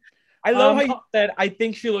absolutely. I love how you said, I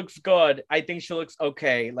think she looks good. I think she looks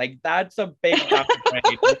okay. Like, that's a big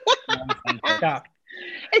downgrade. Yeah.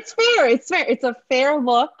 It's fair. It's a fair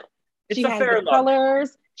look. She has the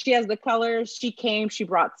colors. She has the colors. She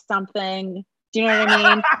brought something. Do you know what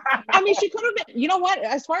I mean? I mean, she could have been, you know what?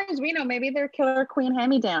 As far as we know, maybe they're Killer Queen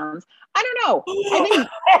hand-me-downs. I don't know. I think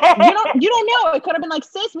you don't know. It could have been like,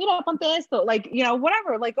 sis, meet up on this. So, like,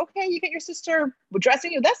 whatever. Like, okay, you get your sister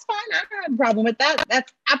dressing you. That's fine. I don't have a problem with that.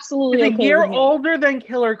 That's absolutely okay. You're older than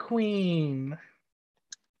Killer Queen.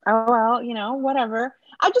 Oh well, whatever.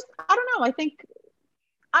 I don't know. I think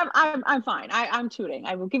I'm fine. I'm tooting.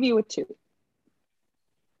 I will give you a 2.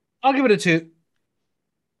 I'll give it a 2.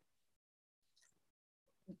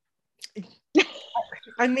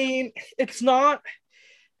 I mean, it's not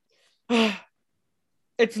a 2,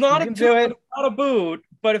 it's not a boot,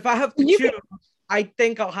 but if I have to choose, I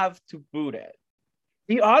think I'll have to boot it.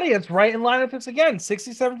 The audience right in line with this again.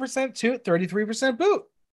 67% to 33% boot.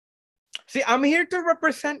 See, I'm here to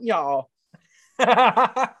represent y'all.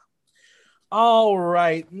 All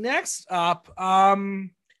right. Next up,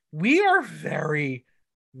 we are very,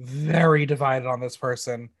 very divided on this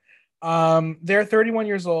person. They're 31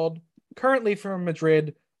 years old, currently from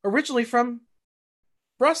Madrid, originally from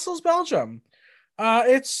Brussels, Belgium.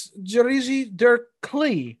 It's Gerigi der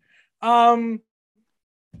Klee.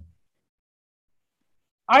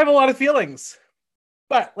 I have a lot of feelings,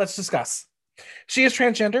 but let's discuss. She is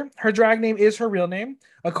transgender. Her drag name is her real name.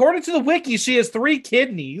 According to the wiki, she has 3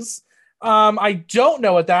 kidneys. I don't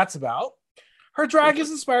know what that's about. Her drag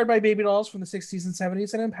is inspired by baby dolls from the 60s and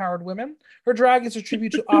 70s and empowered women. Her drag is a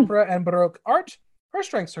tribute to opera and Baroque art. Her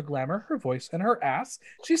strengths are glamour, her voice, and her ass.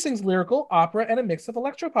 She sings lyrical, opera, and a mix of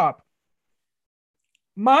electropop.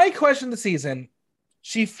 My question this season,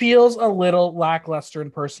 she feels a little lackluster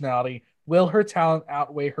in personality. Will her talent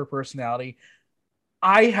outweigh her personality?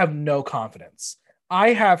 I have no confidence.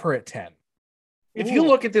 I have her at 10. If you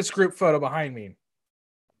look at this group photo behind me,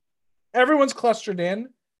 everyone's clustered in,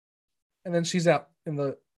 and then she's out in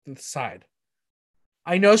the side.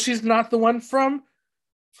 I know she's not the one from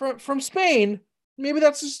Spain. Maybe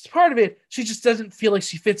that's just part of it. She just doesn't feel like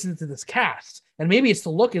she fits into this cast. And maybe it's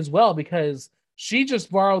the look as well, because she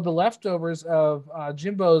just borrowed the leftovers of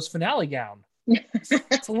Jimbo's finale gown.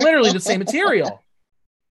 It's literally the same material.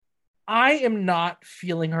 I am not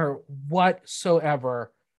feeling her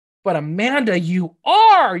whatsoever. But Amanda, you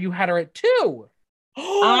are. You had her at 2.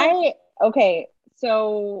 Okay.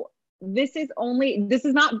 So this is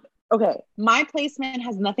not okay. My placement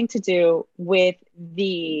has nothing to do with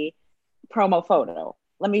the promo photo.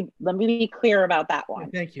 Let me be clear about that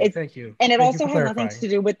one. Thank you. Thank you. And it Thank also has nothing to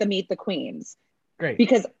do with the Meet the Queens. Great.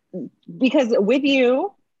 Because with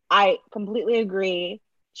you, I completely agree.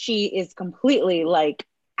 She is completely like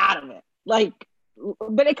adamant. Like,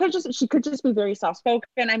 but she could just be very soft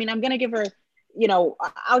spoken. I mean, I'm gonna give her,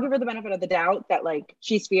 I'll give her the benefit of the doubt that like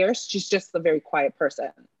she's fierce. She's just a very quiet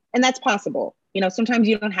person, and that's possible. Sometimes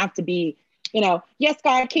you don't have to be, yes,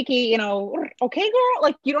 God, Kiki, okay, girl.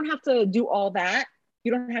 Like you don't have to do all that.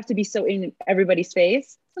 You don't have to be so in everybody's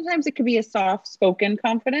face. Sometimes it could be a soft spoken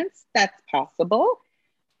confidence. That's possible.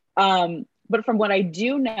 But from what I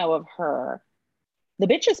do know of her, the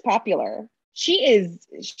bitch is popular. She is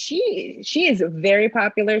very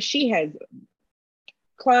popular. She has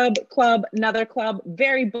club, another club,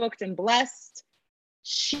 very booked and blessed.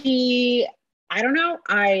 I don't know.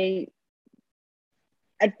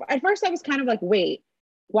 At first I was kind of like, wait,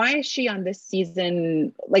 why is she on this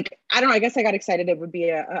season? Like, I don't know. I guess I got excited. It would be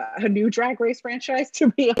a new Drag Race franchise,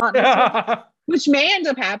 to be honest, which may end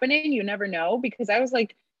up happening. You never know, because I was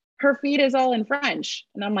like, her feed is all in French.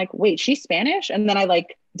 And I'm like, wait, she's Spanish? And then I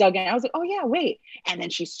like dug in. I was like, oh yeah, wait. And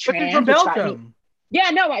then she's trans. From Belgium.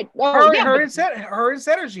 Yeah, no, her and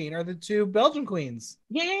Cedergine are the 2 Belgian queens.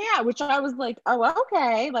 Yeah. Which I was like, oh,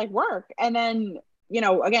 okay, like work. And then,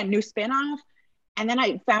 again, new spinoff. And then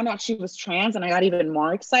I found out she was trans and I got even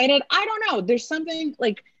more excited. I don't know. There's something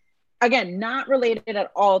like, again, not related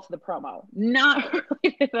at all to the promo. Not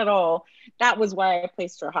related at all. That was why I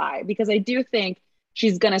placed her high, because I do think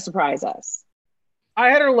she's going to surprise us. I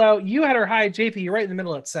had her low. You had her high, JP. You're right in the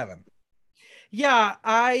middle at 7. Yeah,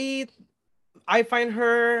 I find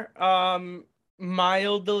her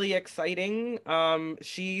mildly exciting.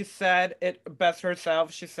 She said it best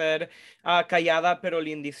herself. She said, callada pero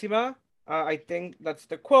lindísima. I think that's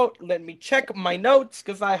the quote. Let me check my notes,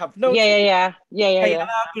 because I have notes. Yeah. Callada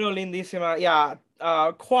pero lindísima. Yeah,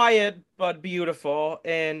 quiet but beautiful.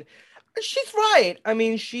 And she's right. I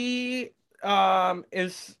mean, she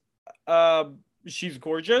is she's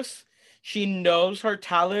gorgeous. She knows her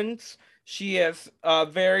talents. She is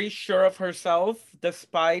very sure of herself,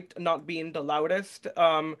 despite not being the loudest,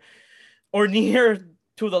 or near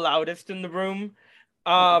to the loudest in the room.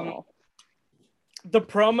 The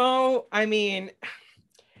promo, I mean,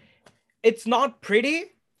 it's not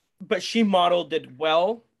pretty, but she modeled it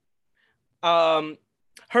well.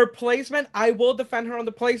 Her placement, I will defend her on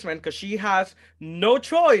the placement, because she has no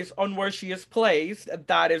choice on where she is placed.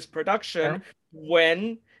 That is production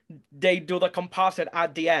when they do the composite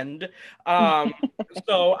at the end.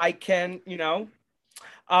 So I can,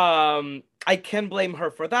 I can blame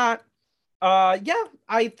her for that. Yeah,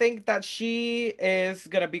 I think that she is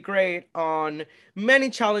gonna be great on many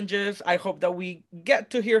challenges. I hope that we get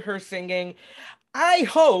to hear her singing. I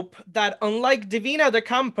hope that, unlike Divina de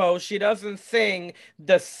Campo, she doesn't sing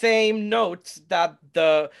the same notes that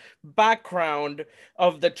the background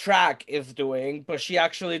of the track is doing, but she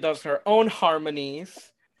actually does her own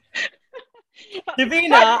harmonies.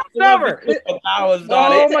 Davina, Never. that was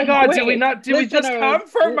not Oh it. my God! Did we Wait, not? Did we just listeners, come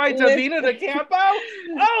for my Davina de Campo?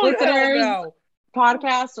 Oh hell listeners, no!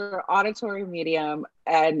 podcast or auditory medium,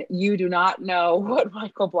 and you do not know what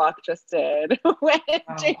Michael Block just did when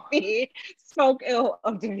JP spoke ill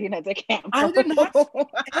of Davina de Campo. I did not speak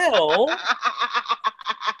ill.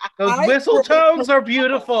 Those whistle tones are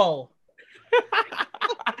beautiful.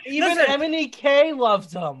 Even Listen. MNEK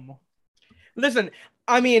loved them. Listen,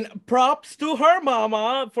 I mean, props to her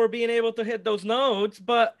mama for being able to hit those notes,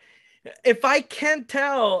 but if I can't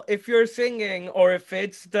tell if you're singing or if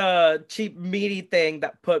it's the cheap meaty thing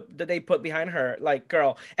that they put behind her, like,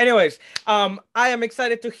 girl. Anyways, I am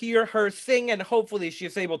excited to hear her sing, and hopefully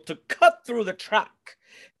she's able to cut through the track.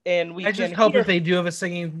 And I just hope if they do have a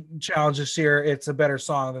singing challenge this year, it's a better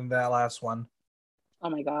song than that last one. Oh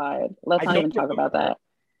my God. Let's not even talk about that.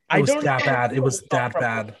 It was that bad. It was that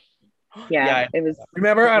bad. Yeah, it was.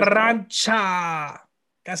 Remember Arancha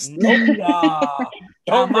Castilla.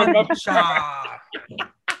 Don't remember.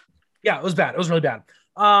 Yeah, it was bad. It was really bad.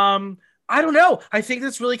 I don't know. I think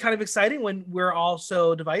that's really kind of exciting when we're all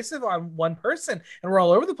so divisive on one person and we're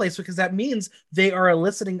all over the place, because that means they are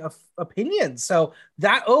eliciting opinions. So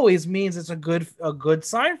that always means it's a good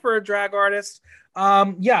sign for a drag artist.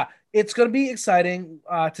 Yeah, it's going to be exciting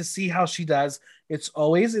to see how she does. It's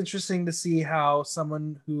always interesting to see how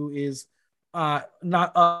someone who is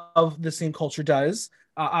not of the same culture does.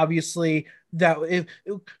 Obviously, that if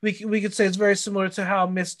we could say it's very similar to how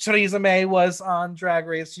Miss Theresa May was on Drag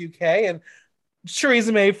Race UK, and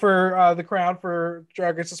Theresa May for the crown for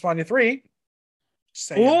Drag Race España 3.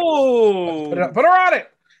 Ooh. Put her on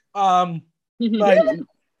it. But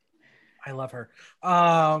I love her.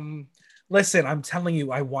 Listen, I'm telling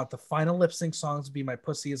you, I want the final lip sync songs to be "My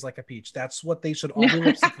Pussy Is Like a Peach." That's what they should all be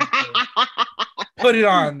lip syncing. Put it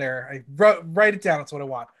on there. I write it down. That's what I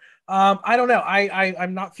want. I don't know.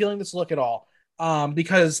 I'm not feeling this look at all.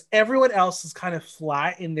 Because everyone else is kind of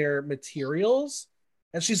flat in their materials,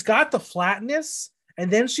 and she's got the flatness, and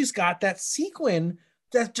then she's got that sequin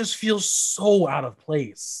that just feels so out of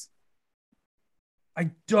place.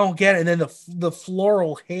 I don't get it. And then the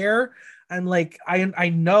floral hair. I'm like, I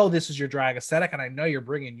know this is your drag aesthetic, and I know you're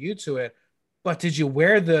bringing you to it, but did you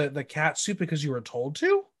wear the cat suit because you were told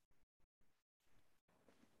to?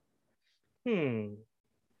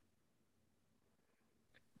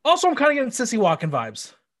 Also, I'm kind of getting Sissy Walken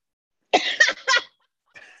vibes.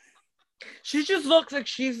 She just looks like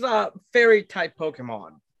she's a fairy type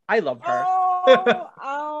Pokemon. I love her.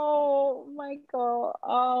 Oh, Michael.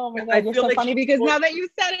 Oh my God, you're so funny because now that you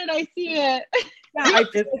said it, I see it. Yeah, I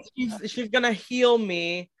feel like she's gonna heal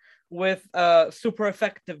me with a super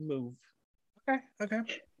effective move. Okay.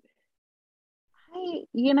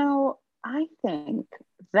 I think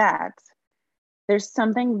that there's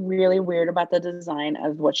something really weird about the design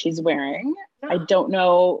of what she's wearing. I don't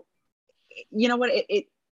know. You know what? It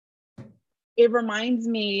reminds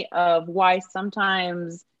me of why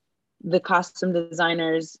sometimes the costume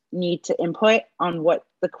designers need to input on what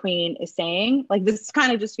the queen is saying. Like, this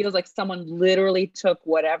kind of just feels like someone literally took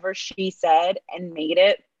whatever she said and made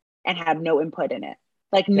it and had no input in it.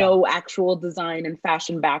 Like, no actual design and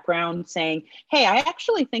fashion background saying, hey, I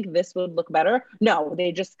actually think this would look better. No,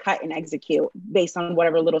 they just cut and execute based on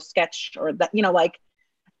whatever little sketch or that, like,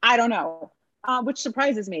 I don't know, which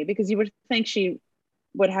surprises me because you would think she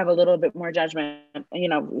would have a little bit more judgment.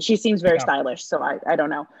 She seems very stylish, so I don't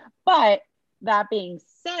know. But that being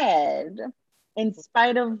said, in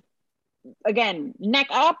spite of, again, neck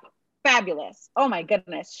up, fabulous. Oh my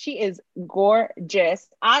goodness, she is gorgeous.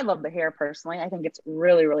 I love the hair personally. I think it's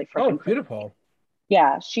really, really freaking beautiful.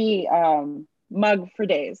 Yeah, she mug for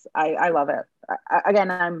days. I love it.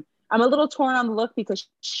 Again, I'm a little torn on the look because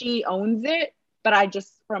she owns it, but I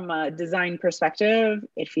just, from a design perspective,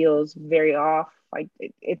 it feels very off. Like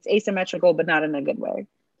it's asymmetrical, but not in a good way.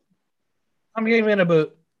 I'm giving it a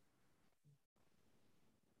boot.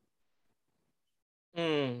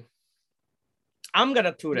 I'm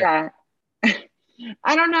gonna toot it. Yeah.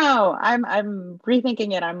 I don't know. I'm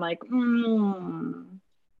rethinking it. I'm like, I'm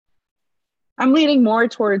leaning more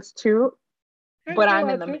towards toot, but I'm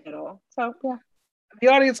in the middle. So yeah. The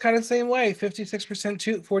audience kind of the same way. 56%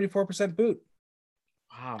 toot, 44% boot.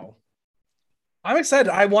 Wow. I'm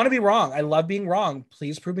excited. I want to be wrong. I love being wrong.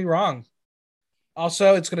 Please prove me wrong.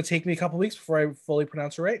 Also, it's going to take me a couple weeks before I fully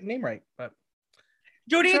pronounce her name right. But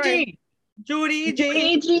Judy G. Judy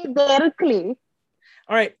G. Berkeley.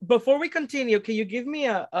 All right. Before we continue, can you give me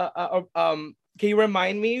can you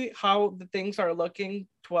remind me how the things are looking?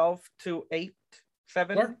 12 to 8,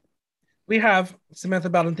 7. Sure. We have Samantha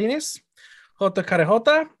Valentines, Jota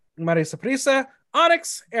Carejota, Marisa Prisa,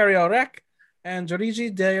 Onyx, Ariel Rec, and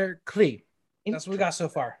Joriji de Klee. That's what we got so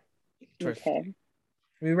far. Okay. Are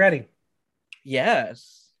we ready?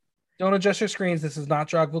 Yes. Don't adjust your screens. This is not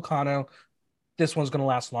Drag Vulcano. This one's going to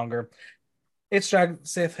last longer. It's Drag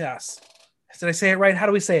Setras. Did I say it right? How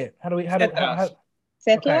do we say it?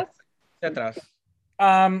 Setras.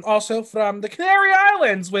 Also from the Canary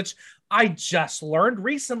Islands, which I just learned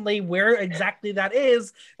recently where exactly that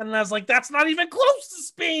is. And I was like, that's not even close to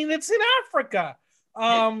Spain. It's in Africa.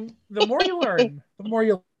 The more you learn, the more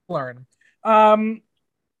you learn. The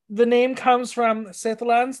name comes from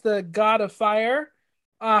Sethlans, the god of fire.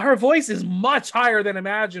 Her voice is much higher than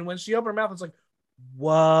imagined. When she opened her mouth, it's like,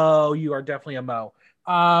 whoa, you are definitely a Mo.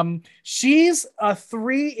 She's a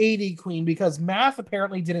 380 queen because Math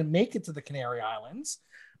apparently didn't make it to the Canary Islands.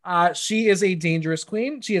 She is a dangerous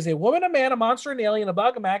queen. She is a woman, a man, a monster, an alien, a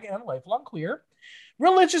bug, a mag, and a lifelong queer.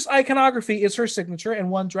 Religious iconography is her signature, and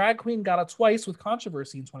one drag queen got it twice with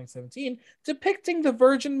controversy in 2017, depicting the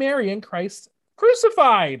Virgin Mary and Christ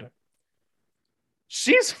crucified.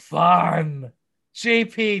 She's fun.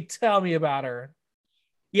 JP, tell me about her.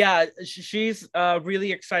 Yeah, she's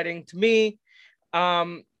really exciting to me.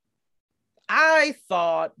 I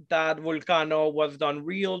thought that Vulcano was done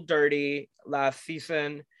real dirty last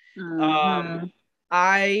season. Mm-hmm.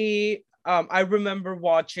 I remember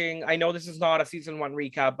watching, I know this is not a season 1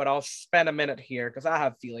 recap, but I'll spend a minute here because I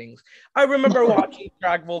have feelings. I remember watching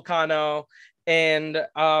Drag Vulcano and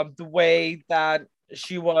the way that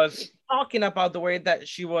she was talking about the way that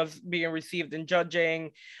she was being received in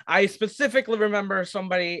judging. I specifically remember her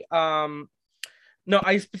saying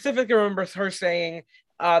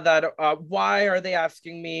that why are they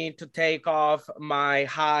asking me to take off my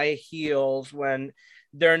high heels when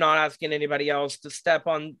they're not asking anybody else to step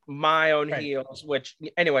on my own heels, which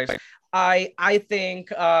anyways, I think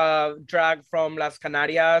drag from Las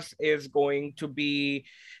Canarias is going to be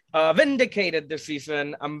vindicated this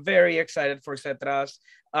season. I'm very excited for Setras.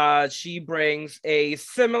 She brings a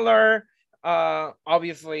similar,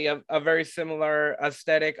 obviously a very similar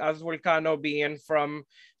aesthetic as Vulcano, being from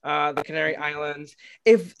the Canary Islands.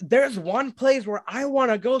 If there's one place where I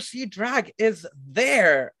want to go see drag, is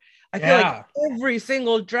there. I feel like every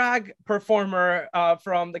single drag performer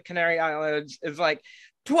from the Canary Islands is like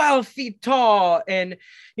 12 feet tall and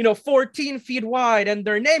 14 feet wide, and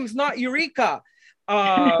their name's not Eureka.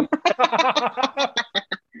 I'm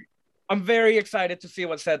very excited to see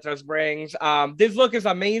what Setras brings. This look is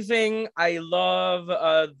amazing. I love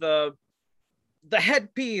the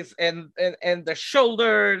headpiece and the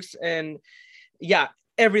shoulders, and yeah,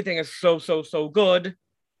 everything is so good.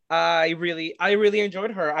 I really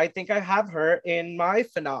enjoyed her. I think I have her in my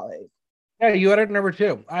finale. Yeah, you had it number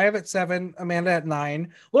 2. I have it 7, Amanda at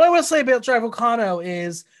 9. What I will say about Drag Vulcano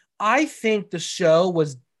is I think the show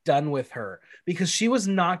was done with her because she was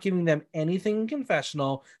not giving them anything in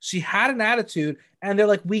confessional. She had an attitude, and they're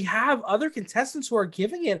like, we have other contestants who are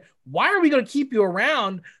giving it. Why are we going to keep you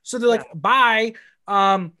around? So they're like, bye.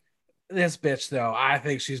 This bitch, though, I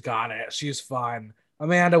think she's got it. She's fun.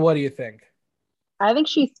 Amanda, what do you think? I think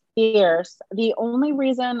she's fierce. The only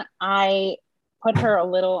reason I put her a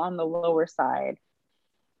little on the lower side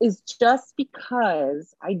is just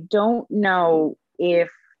because I don't know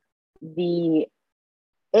if I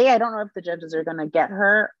don't know if the judges are going to get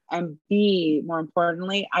her, and B, more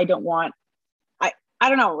importantly, I don't know.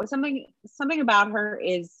 Something about her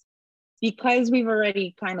is because we've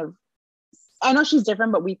already I know she's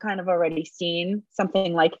different, but we've kind of already seen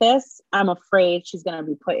something like this. I'm afraid she's going to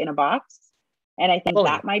be put in a box. And I think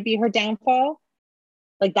that might be her downfall.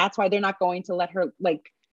 Like, that's why they're not going to let her,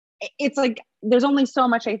 it's like, there's only so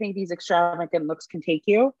much I think these extravagant looks can take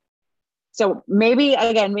you. So maybe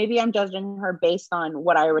I'm judging her based on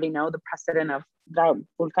what I already know, the precedent of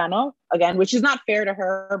Vulcano, again, which is not fair to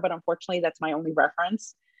her, but unfortunately that's my only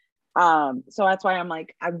reference. So that's why I'm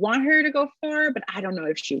like, I want her to go far, but I don't know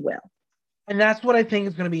if she will. And that's what I think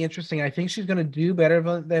is going to be interesting. I think she's going to do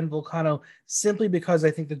better than Vulcano simply because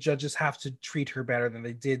I think the judges have to treat her better than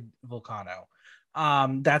they did Vulcano.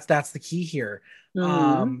 That's the key here.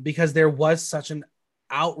 Because there was such an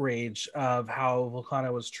outrage of how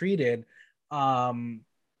Vulcano was treated.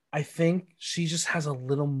 I think she just has a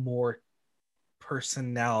little more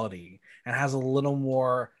personality and has a little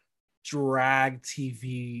more drag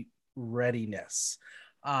TV readiness.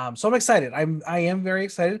 So I'm excited. I am very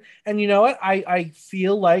excited. And you know what? I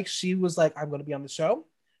feel like she was like, I'm going to be on the show.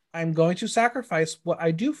 I'm going to sacrifice what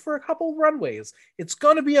I do for a couple runways. It's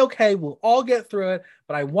going to be okay. We'll all get through it,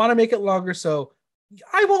 but I want to make it longer. So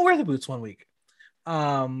I won't wear the boots one week.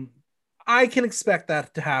 I can expect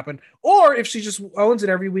that to happen. Or if she just owns it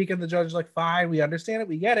every week and the judge is like, fine, we understand it.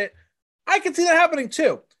 We get it. I can see that happening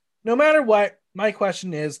too. No matter what, my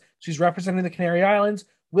question is, she's representing the Canary Islands.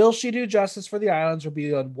 Will she do justice for the islands or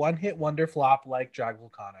be a one-hit wonder flop like Drag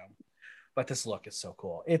Volcano? But this look is so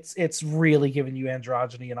cool. It's really giving you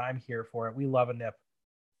androgyny, and I'm here for it. We love a nip.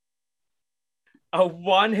 A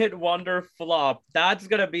one-hit wonder flop. That's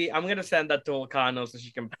gonna be. I'm gonna send that to Volcano so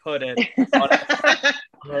she can put it on her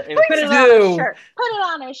Put it on a shirt. Put it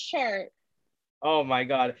on a shirt. Oh my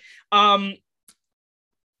god. I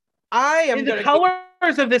am the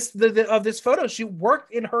colors of this photo. She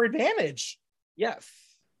worked in her advantage. Yes,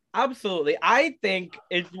 absolutely. I think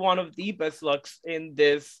it's one of the best looks in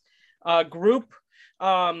this group.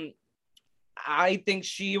 I think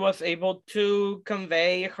she was able to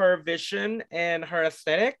convey her vision and her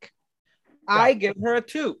aesthetic. Yeah. I give her a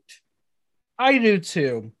toot. I do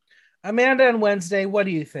too. Amanda and Wednesday, what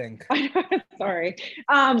do you think? Sorry.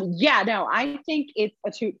 Yeah, no, I think it's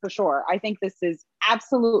a toot for sure. I think this is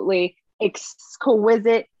absolutely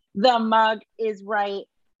exquisite. The mug is right.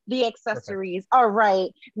 The accessories are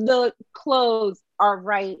right. The clothes are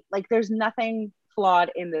right. Like there's nothing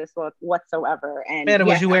flawed in this look whatsoever. And Amanda,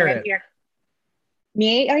 would you wear it? Here.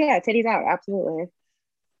 Me? Oh yeah, titties out. Absolutely.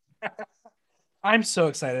 I'm so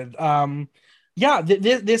excited. Yeah,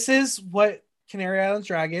 this is what Canary Islands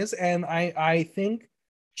drag is, and I think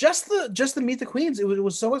just the Meet the Queens, it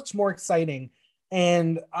was so much more exciting,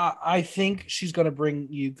 and I think she's going to bring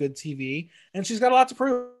you good TV, and she's got a lot to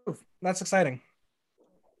prove. That's exciting.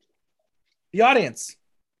 The audience,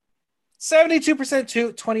 72%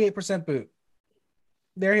 toot, 28% boot.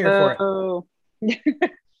 They're here for it.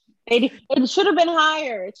 It should have been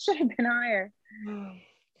higher. It should have been higher.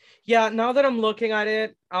 Yeah, now that I'm looking at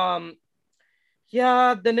it,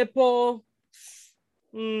 yeah, the nipple,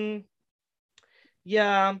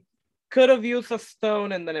 yeah, could have used a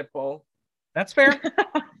stone in the nipple. That's fair.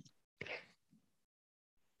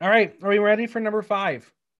 All right, are we ready for number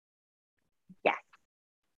 5? Yeah.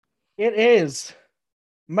 It is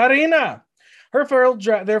Marina. Their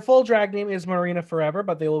full drag name is Marina Forever,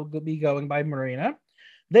 but they will be going by Marina.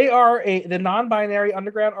 They are the non-binary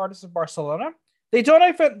underground artists of Barcelona. They don't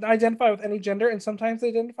identify with any gender, and sometimes they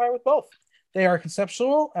identify with both. They are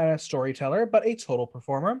conceptual and a storyteller, but a total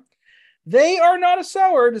performer. They are not a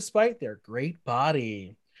sewer, despite their great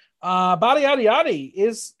body. Body yaddy yaddy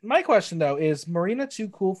is my question, though. Is Marina too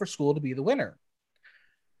cool for school to be the winner?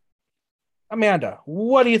 Amanda,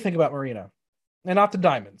 what do you think about Marina? And not the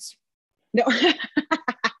diamonds. No,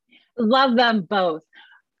 love them both.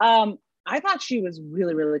 I thought she was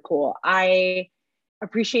really, really cool. I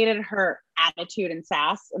appreciated her attitude and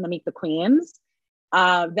sass in the Meet the Queens.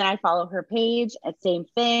 Then I follow her page, and same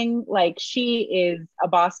thing. Like she is a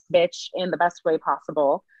boss bitch in the best way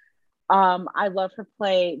possible. I love her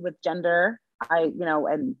play with gender,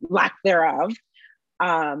 and lack thereof.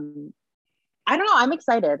 I don't know. I'm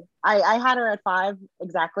excited. I had her at 5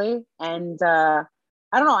 exactly, and I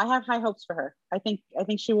don't know. I have high hopes for her. I think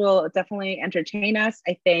she will definitely entertain us.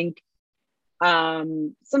 I think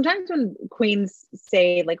sometimes when queens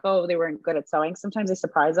say like, oh, they weren't good at sewing, sometimes they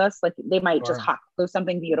surprise us. Like they might just hot glue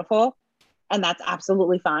something beautiful, and that's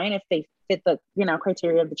absolutely fine if they fit the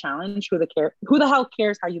criteria of the challenge. Who the hell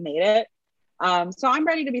cares how you made it? So I'm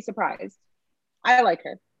ready to be surprised. I like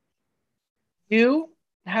her. You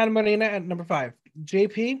had Marina at number 5.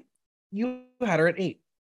 JP, you had her at 8.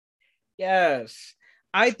 Yes,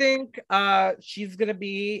 I think she's gonna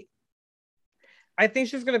be. I think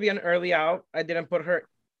she's gonna be an early out. I didn't put her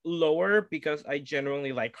lower because I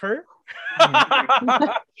genuinely like her.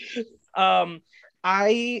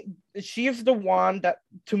 She's the one that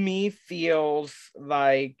to me feels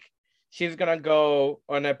like she's gonna go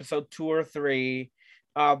on episode 2 or 3,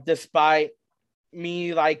 despite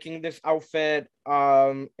me liking this outfit.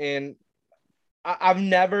 And I've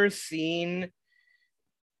never seen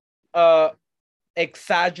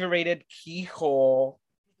exaggerated keyhole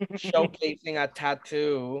showcasing a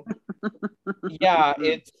tattoo. Yeah,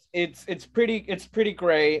 it's pretty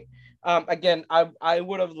great. Again, I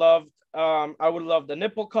would have loved I would love the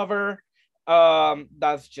nipple cover.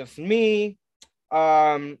 That's just me.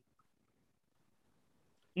 Not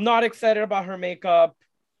excited about her makeup.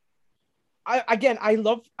 I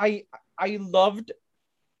loved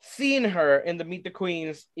seeing her in the Meet the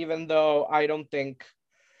Queens, even though I don't think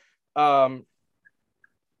I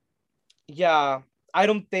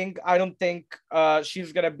don't think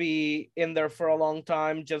she's gonna be in there for a long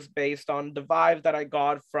time, just based on the vibe that I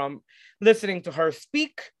got from listening to her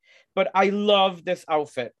speak. But I love this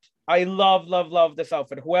outfit. I love this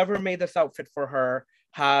outfit. Whoever made this outfit for her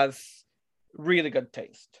has really good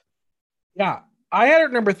taste. Yeah, I had her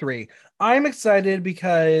at number 3. I'm excited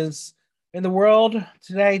because in the world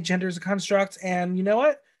today, gender is a construct, and you know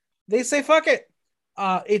what? They say fuck it.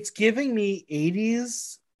 It's giving me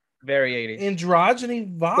 80s Very 80s.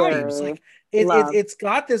 androgyny vibes. Very Like love. it's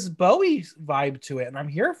got this Bowie vibe to it, and I'm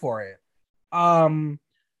here for it. I mean,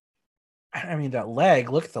 that leg,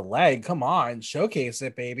 look at the leg. Come on, showcase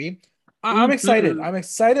it, baby. I'm excited. Mhm. I'm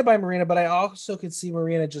excited by Marina, but I also could see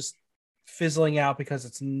Marina just fizzling out because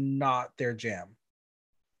it's not their jam.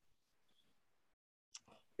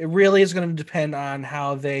 It really is going to depend on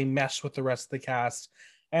how they mesh with the rest of the cast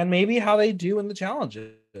and maybe how they do in the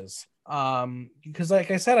challenges. Because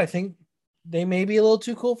like I said, I think they may be a little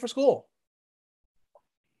too cool for school.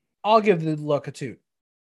 I'll give the look a toot.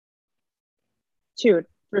 Toot,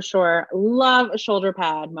 for sure. Love a shoulder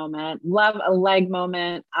pad moment. Love a leg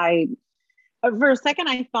moment. I for a second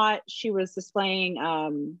I thought she was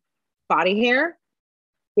displaying body hair,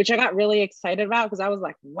 which I got really excited about because I was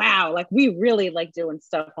like, wow, like we really like doing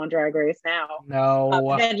stuff on Drag Race now.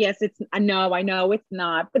 No. Then yes, it's I know it's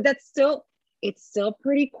not, but it's still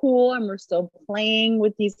pretty cool, and we're still playing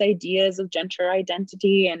with these ideas of gender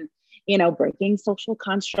identity and breaking social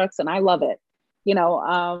constructs, and I love it. I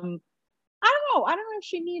don't know if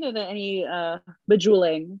she needed any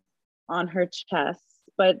bejeweling on her chest,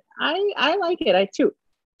 but I like it. I toot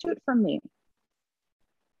from me.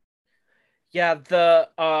 Yeah,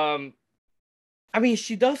 I mean,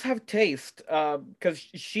 she does have taste, because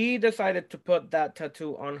she decided to put that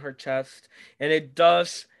tattoo on her chest, and it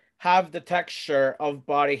does have the texture of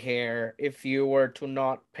body hair if you were to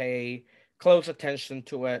not pay close attention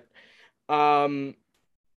to it. Um,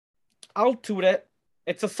 I'll toot it.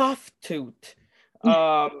 It's a soft toot.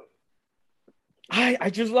 I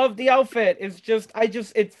just love the outfit.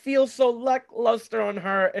 It feels so lackluster on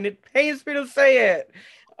her, and it pains me to say it.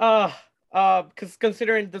 Because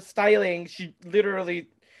considering the styling, she literally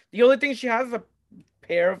the only thing she has is a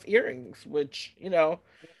pair of earrings, which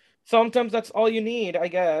sometimes that's all you need, I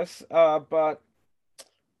guess. But I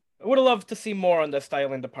would have loved to see more on the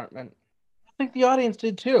styling department. I think the audience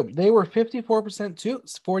did too. They were 54% toot,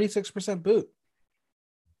 46% boot.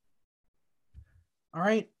 All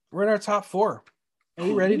right, we're in our top 4. Are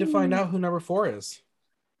you ready to find out who number 4 is?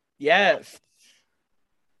 Yes.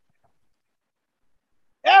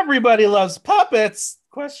 Everybody loves puppets?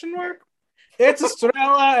 Question mark. It's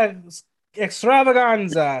Estrella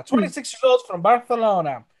Extravaganza, 26 years old from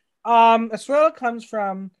Barcelona. Estrella comes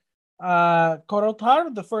from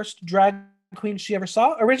Corotar, the first drag queen she ever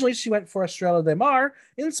saw. Originally, she went for Estrella de Mar,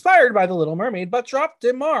 inspired by The Little Mermaid, but dropped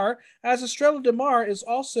de Mar, as Estrella de Mar is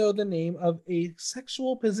also the name of a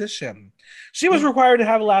sexual position. She was required to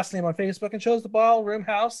have a last name on Facebook and chose the ballroom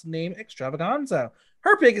house name Extravaganza.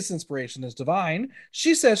 Her biggest inspiration is Divine.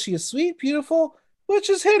 She says she is sweet, beautiful, which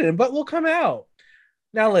is hidden, but will come out.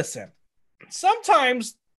 Now, listen.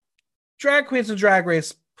 Sometimes drag queens and Drag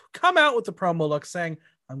Race come out with the promo look saying,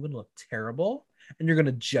 I'm going to look terrible, and you're going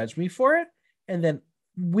to judge me for it. And then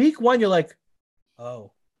week 1, you're like,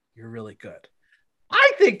 oh, you're really good.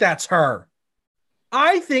 I think that's her.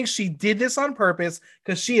 I think she did this on purpose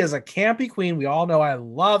because she is a campy queen. We all know I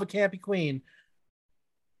love a campy queen.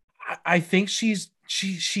 I think she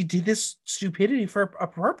did this stupidity for a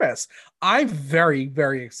purpose. I'm very,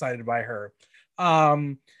 very excited by her.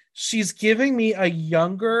 She's giving me a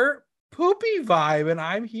younger Poopy vibe, and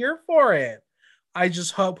I'm here for it. I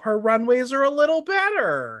just hope her runways are a little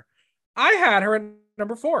better. I had her at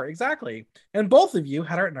number 4, exactly. And both of you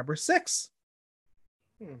had her at number 6.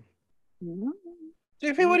 JP,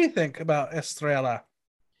 what do you think about Estrella?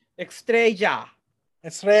 Estrella.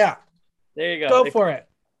 Estrella. There you go. Go for it.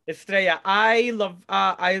 Estrella. I love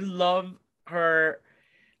her.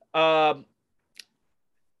 I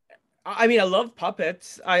mean, I love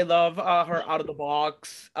puppets. I love her out of the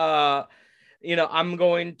box. I'm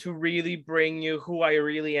going to really bring you who I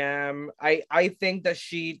really am. I think that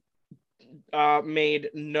she made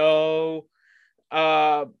no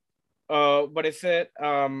what is it?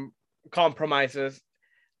 Compromises.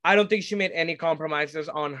 I don't think she made any compromises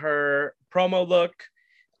on her promo look.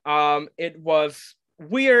 It was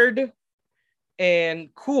weird and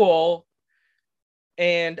cool,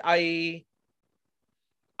 and I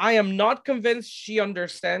am not convinced she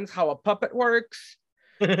understands how a puppet works,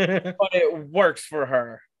 but it works for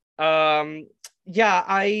her. Yeah,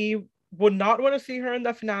 I would not want to see her in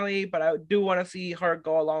the finale, but I do want to see her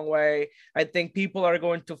go a long way. I think people are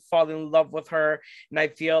going to fall in love with her, and I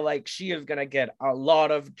feel like she is going to get a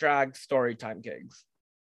lot of drag storytime gigs.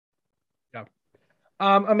 Yeah.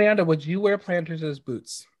 Amanda, would you wear planters as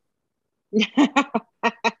boots?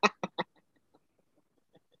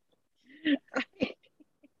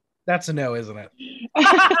 That's a no, isn't it?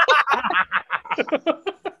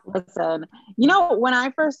 Listen, when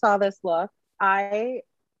I first saw this look, I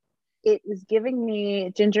it was giving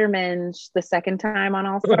me Ginger Minge the second time on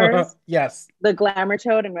All Stars. Yes. The glamour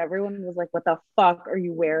tote, and everyone was like, "What the fuck are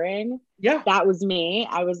you wearing?" Yeah. That was me.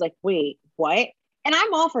 I was like, "Wait, what?" And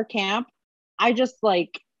I'm all for camp. I just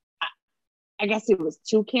like, I guess it was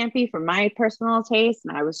too campy for my personal taste,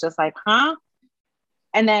 and I was just like, "Huh?"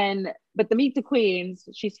 And then, but the Meet the Queens,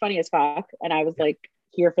 she's funny as fuck, and I was like,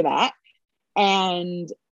 here for that.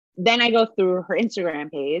 And then I go through her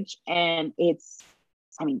Instagram page, and it's,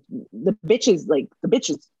 I mean, the bitch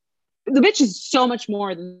is so much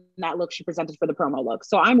more than that look she presented for the promo look.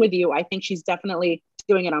 So I'm with you. I think she's definitely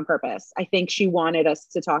doing it on purpose. I think she wanted us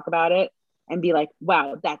to talk about it and be like,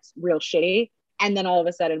 wow, that's real shitty. And then all of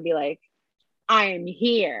a sudden be like, I'm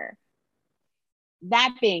here.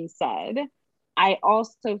 That being said, I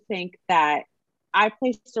also think that I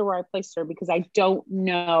placed her where I placed her because I don't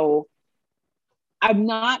know. I'm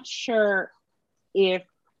not sure if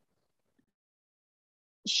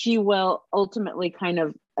she will ultimately kind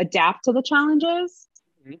of adapt to the challenges.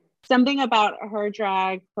 Mm-hmm. Something about her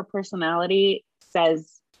drag, her personality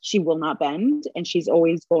says she will not bend, and she's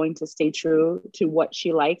always going to stay true to what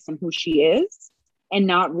she likes and who she is, and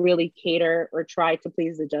not really cater or try to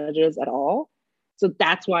please the judges at all. So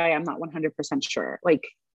that's why I'm not 100% sure. Like,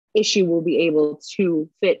 if she will be able to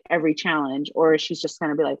fit every challenge, or she's just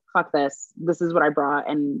going to be like, fuck this. This is what I brought.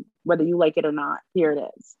 And whether you like it or not, here it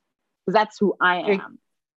is. Because that's who I am.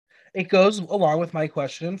 It goes along with my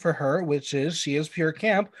question for her, which is, she is pure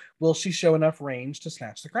camp. Will she show enough range to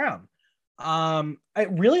snatch the crown? It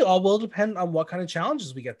really all will depend on what kind of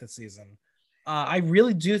challenges we get this season. I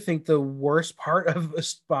really do think the worst part of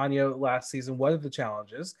España last season was the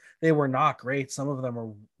challenges. They were not great. Some of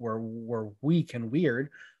them were weak and weird,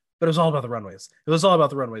 but it was all about the runways. It was all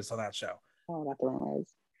about the runways on that show. All about the runways.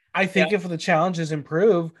 I think if the challenges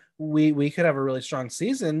improve, we could have a really strong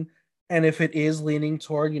season. And if it is leaning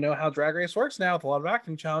toward, how Drag Race works now with a lot of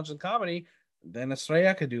acting, challenge, and comedy, then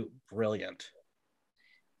Estrella could do brilliant.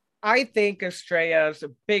 I think Estrella's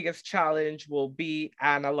biggest challenge will be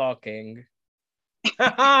Anna locking.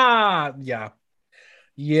 Yeah,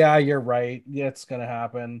 you're right. Yeah, it's gonna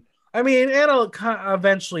happen. I mean, Anna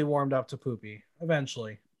eventually warmed up to Poopy.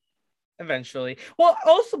 Eventually. Well,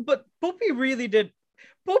 also, but Poopy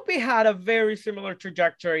had a very similar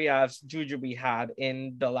trajectory as Jujubee had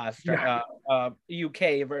in the last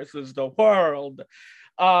UK versus the world.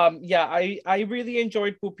 I really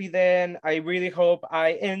enjoyed Poopy then. I really hope I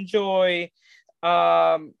enjoy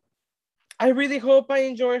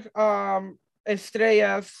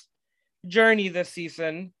Estrella's journey this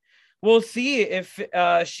season. We'll see if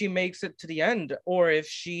she makes it to the end, or if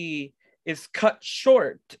she is cut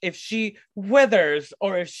short, if she withers,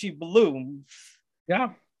 or if she blooms.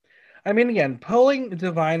 Yeah. I mean, again, pulling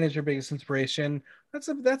Divine as your biggest inspiration, that's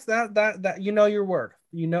that you know your work.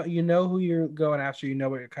 You know who you're going after, you know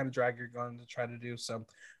what kind of drag you're going to try to do. So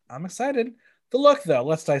I'm excited. The look, though,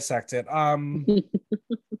 let's dissect it.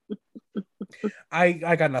 I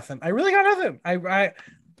got nothing. I really got nothing.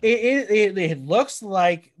 It looks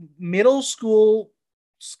like middle school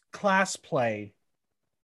class play.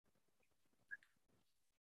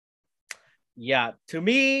 Yeah, to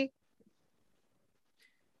me,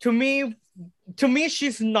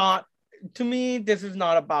 she's not. To me, this is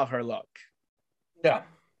not about her look. Yeah.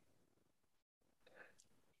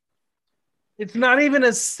 It's not even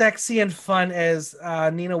as sexy and fun as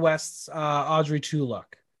Nina West's Audrey 2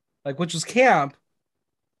 look, which was camp,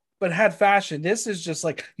 but had fashion. This is just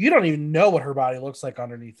like, you don't even know what her body looks like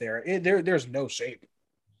underneath there. There's no shape.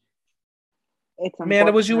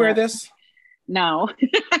 Amanda, would you wear this? No.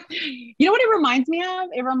 You know what it reminds me of?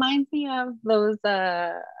 It reminds me of those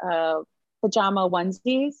pajama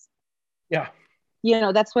onesies. Yeah.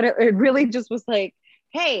 That's what it really just was like,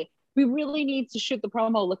 hey, we really need to shoot the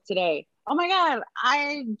promo look today. Oh my God,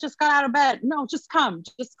 I just got out of bed. No, just come.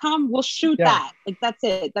 We'll shoot that. That's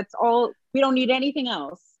it. That's all. We don't need anything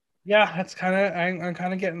else. Yeah, that's I'm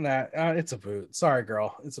kind of getting that. It's a boot. Sorry,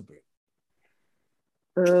 girl. It's a boot.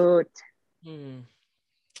 Boot.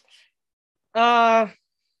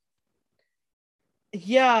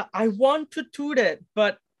 Yeah, I want to toot it,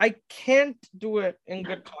 but I can't do it in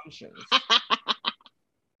good conscience.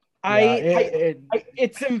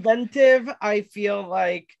 It's inventive. I feel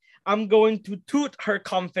like I'm going to toot her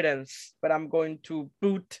confidence, but I'm going to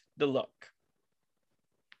boot the look.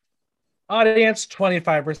 Audience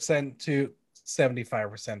 25% to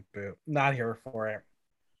 75% boot. Not here for it.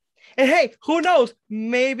 And hey, who knows?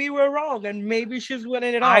 Maybe we're wrong, and maybe she's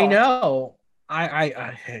winning it all. I know.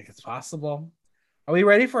 I think it's possible. Are we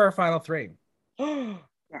ready for our final three? Yeah.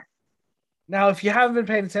 Now, if you haven't been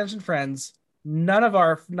paying attention, friends, None of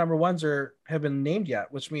our number ones have been named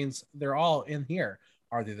yet, which means they're all in here.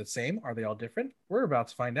 Are they the same? Are they all different? We're about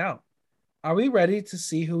to find out. Are we ready to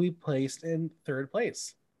see who we placed in third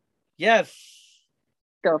place? Yes.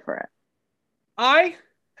 Go for it. I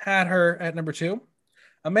had her at number 2,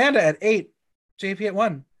 Amanda at 8, JP at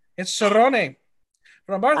 1. It's Sharone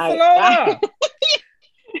from Barcelona.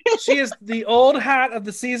 She is the old hat of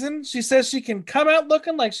the season. She says she can come out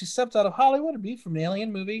looking like she stepped out of Hollywood and be from an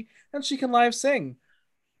alien movie, and she can live sing.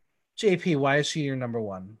 JP, why is she your number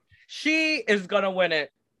 1? She is gonna win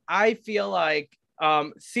it. I feel like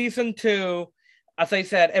season 2, as I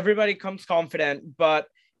said, everybody comes confident, but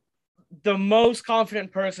the most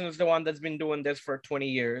confident person is the one that's been doing this for 20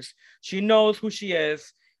 years. She knows who she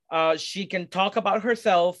is. She can talk about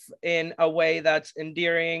herself in a way that's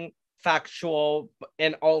endearing, factual,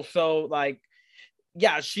 and also like,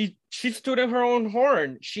 yeah, she stood in her own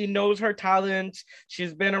horn. She knows her talent.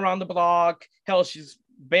 She's been around the block. Hell, she's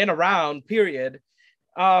been around, period.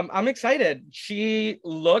 I'm excited. She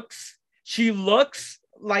looks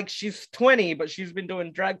like she's 20, but she's been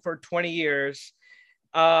doing drag for 20 years.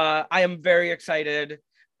 I am very excited.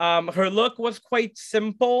 Her look was quite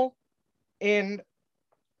simple, and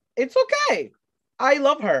it's okay. I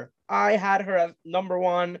love her. I had her as number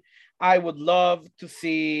 1. I would love to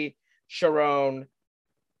see Sharon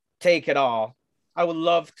take it all. I would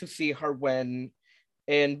love to see her win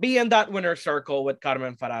and be in that winner circle with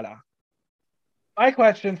Carmen Farala. My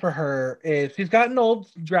question for her is: she's got an old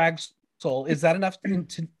drag soul. Is that enough?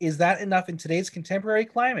 Is that enough in today's contemporary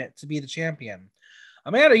climate to be the champion?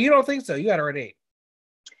 Amanda, you don't think so? You had her at 8.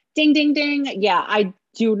 Ding, ding, ding. Yeah, I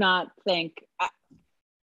do not think.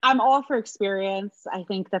 I'm all for experience. I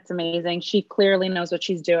think that's amazing. She clearly knows what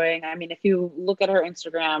she's doing. I mean, if you look at her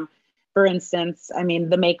Instagram, for instance, I mean,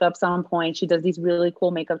 the makeup's on point. She does these really cool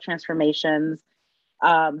makeup transformations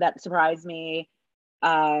that surprise me.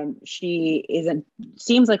 She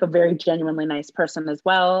seems like a very genuinely nice person as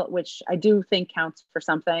well, which I do think counts for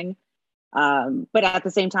something. But at the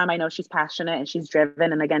same time, I know she's passionate and she's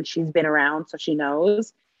driven. And again, she's been around, so she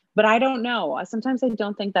knows. But I don't know. Sometimes I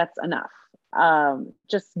don't think that's enough.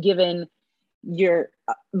 Just given the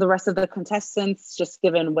rest of the contestants, just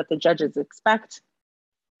given what the judges expect,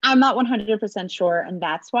 I'm not 100% sure. And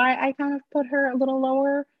that's why I kind of put her a little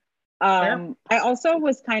lower. I also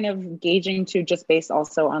was kind of gauging to just based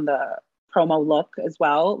also on the promo look as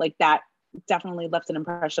well. Like that definitely left an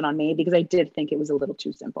impression on me because I did think it was a little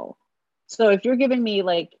too simple. So if you're giving me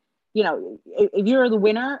like, if you're the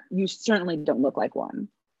winner, you certainly don't look like one.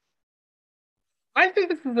 I think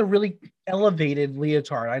this is a really elevated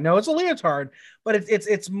leotard. I know it's a leotard, but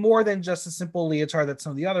it's more than just a simple leotard that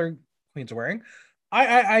some of the other queens are wearing.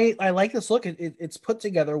 I like this look. It's put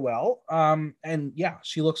together well. And yeah,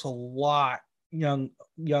 she looks a lot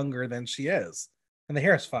younger than she is, and the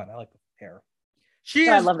hair is fun. I like the hair.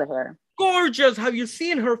 I love the hair. Gorgeous. Have you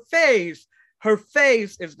seen her face? Her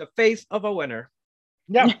face is the face of a winner.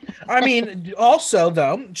 Yeah. I mean, also,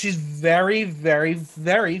 though, she's very, very,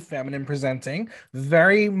 very feminine presenting.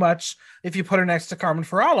 Very much, if you put her next to Carmen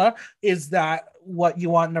Farala, is that what you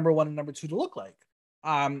want number 1 and number 2 to look like?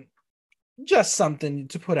 Just something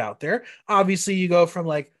to put out there. Obviously, you go from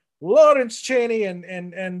like Lawrence Chaney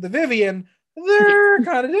and the Vivian, they're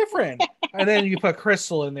kind of different. And then you put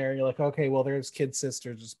Crystal in there, and you're like, okay, well, there's Kid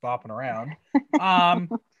Sister just bopping around.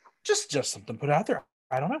 Just something put out there.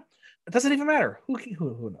 I don't know. It doesn't even matter.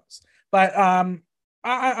 Who knows? But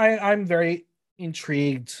I'm very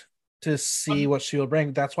intrigued to see what she will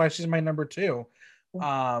bring. That's why she's my number 2.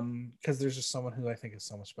 Because there's just someone who I think is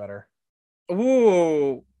so much better.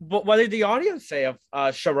 Ooh, but what did the audience say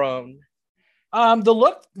of Sharon? The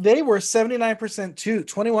look, they were 79% toot,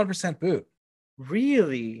 21% boot.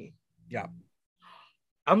 Really? Yeah.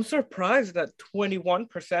 I'm surprised that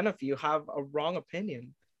 21% of you have a wrong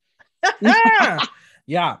opinion.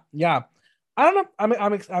 Yeah. I don't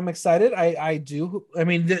know. I'm excited. I do. I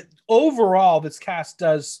mean, overall, this cast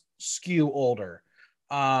does skew older,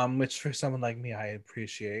 which for someone like me, I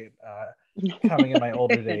appreciate coming in my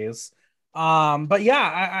older days. But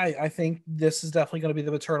yeah, I think this is definitely going to be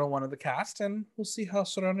the maternal one of the cast, and we'll see how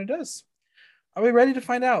Sorana does. Are we ready to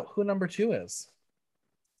find out who number 2 is?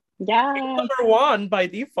 Yeah. Number 1 by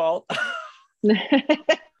default.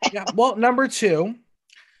 Yeah. Well, number 2,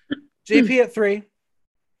 JP at 3,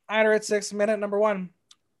 Ida at 6, Amanda at number 1,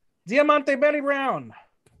 Diamante Mary Brown.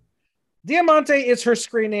 Diamante is her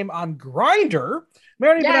screen name on Grindr.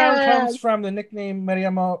 Mary Brown comes from the nickname Maria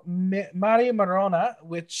Marona,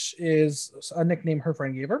 which is a nickname her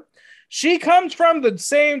friend gave her. She comes from the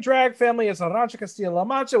same drag family as Arantxa Castilla-La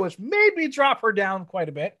Mancha, which made me drop her down quite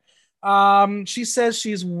a bit. She says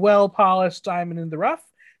she's well polished diamond in the rough.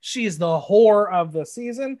 She's the whore of the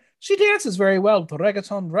season. She dances very well with the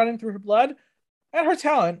reggaeton running through her blood, and her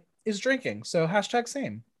talent is drinking. So hashtag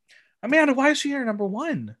same. Amanda, why is she here number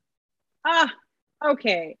one?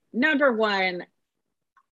 Okay. Number one,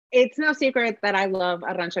 it's no secret that I love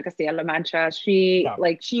Arantxa Castilla-La Mancha. She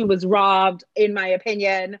was robbed, in my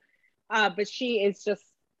opinion. But she is just,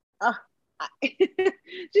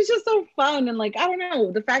 she's just so fun. And like, I don't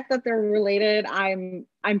know, the fact that they're related, I'm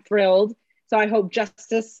thrilled. So I hope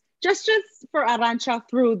justice for Arantxa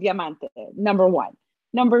through Diamante, number one.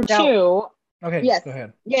 Number two. Okay, yes. Go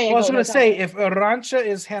ahead. Yeah, well, I was going to say, if Arantxa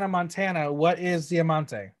is Hannah Montana, what is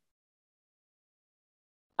Diamante?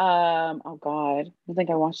 Oh God, I think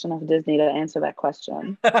I watched enough Disney to answer that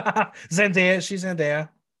question. Zendaya, she's Zendaya.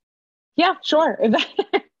 Yeah, sure.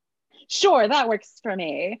 Sure, that works for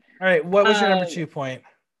me. All right, what was your number 2 point?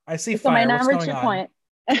 I see so fire. My number What's going 2 on? point.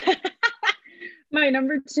 My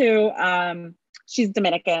number 2, she's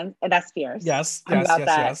Dominican, and that's fierce. Yes.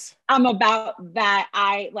 I'm about that.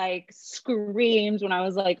 I like screamed when I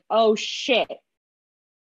was like, oh shit.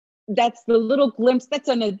 That's the little glimpse. That's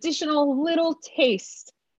an additional little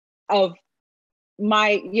taste of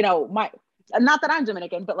my, not that I'm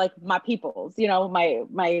Dominican, but like my peoples,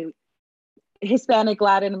 my Hispanic,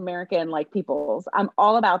 Latin American like peoples. I'm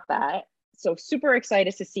all about that. So super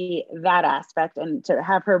excited to see that aspect and to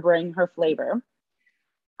have her bring her flavor.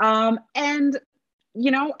 And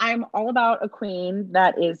I'm all about a queen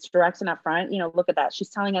that is direct and upfront. Look at that. She's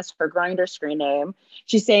telling us her Grindr screen name.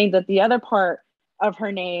 She's saying that the other part of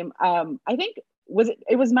her name, I think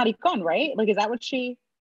it was Maricon, right? Like, is that what she?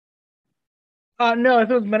 No, I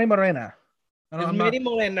thought it was Mary Morena. It's Mary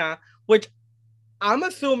Morena, which I'm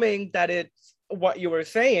assuming that it's what you were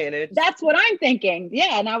saying. That's what I'm thinking.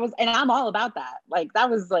 Yeah, and I'm all about that. Like, that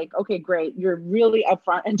was like, okay, great. You're really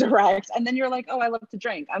upfront and direct, and then you're like, oh, I love to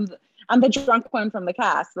drink. I'm the drunk one from the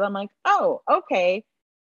cast. So I'm like, oh, okay,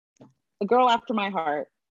 a girl after my heart.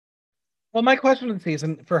 Well, my question of the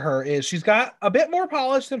season for her is she's got a bit more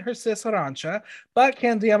polish than her sis Arantxa, but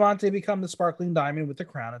can Diamante become the sparkling diamond with the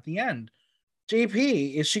crown at the end?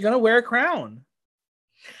 JP, is she going to wear a crown?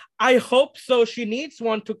 I hope so. She needs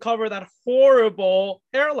one to cover that horrible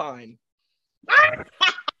hairline.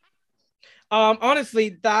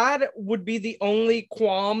 Honestly, that would be the only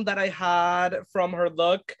qualm that I had from her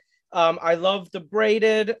look. I love the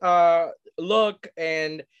braided look,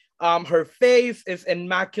 and her face is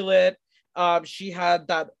immaculate. She had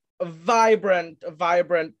that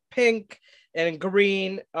vibrant pink and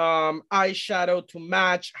green eyeshadow to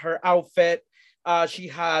match her outfit. She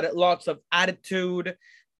had lots of attitude.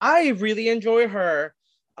 I really enjoy her.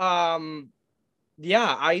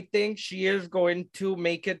 Yeah, I think she is going to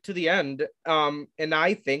make it to the end. And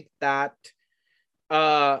I think that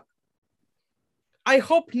I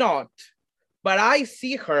hope not, but I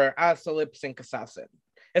see her as a lip sync assassin,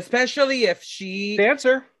 especially if she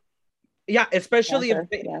dancer. Yeah, especially if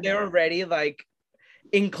they're already like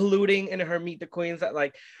including in her Meet the Queens that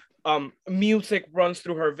like music runs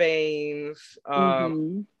through her veins,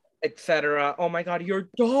 etc. Oh my god, your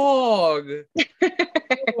dog.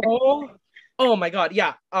 Oh my god,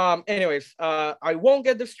 yeah. Anyways, I won't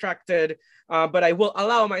get distracted, but I will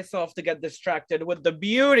allow myself to get distracted with the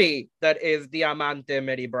beauty that is Diamante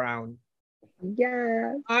Mary Brown.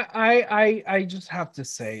 Yeah. I just have to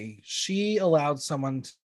say, she allowed someone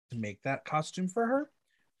to make that costume for her.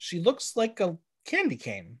 She looks like a candy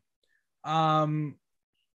cane.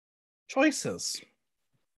 Choices.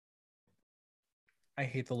 I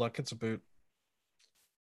hate the look. It's a boot.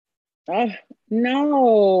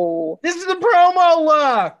 No. This is the promo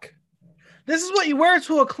look. This is what you wear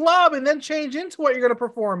to a club and then change into what you're going to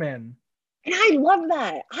perform in. And I love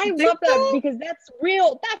that. I love that because that's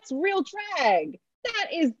real drag. That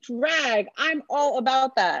is drag. I'm all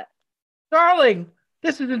about that. Darling,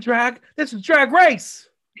 this isn't drag. This is Drag Race.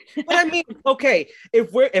 But I mean, okay,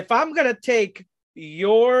 if I'm going to take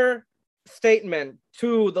your statement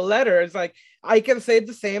to the letter, it's like I can say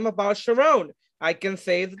the same about Sharon. I can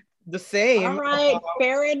say the same. All right,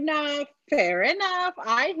 fair enough.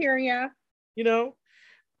 I hear you.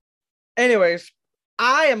 Anyways,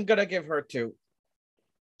 I am gonna give her 2.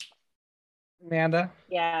 Amanda?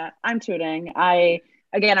 Yeah, I'm tooting. I'm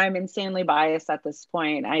insanely biased at this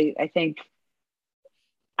point. I think,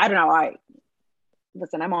 I don't know.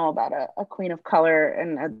 Listen, I'm all about a queen of color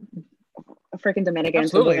and a freaking Dominican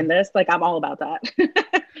to win this. Like, I'm all about that.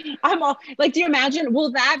 I'm all like, do you imagine?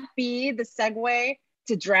 Will that be the segue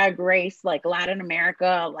to Drag Race, like Latin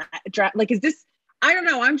America? Like, is this? I don't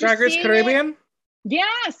know. I'm just Drag Race Caribbean. Yeah,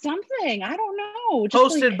 something. I don't know.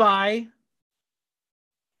 Just hosted by.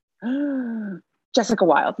 Jessica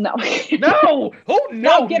Wilde. No. No. Oh no.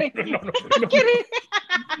 No, I'm kidding. No. I'm kidding.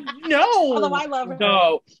 No. Although I love her.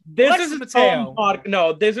 No, this Alexa is its Mateo. own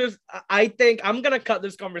no, this is. I think I'm gonna cut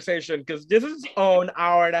this conversation because this is own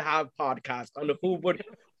hour and a half podcast on who would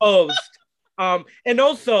host. And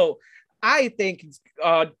also, I think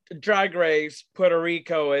Drag Race Puerto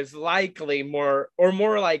Rico is more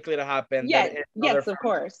likely to happen. Yes, yes, of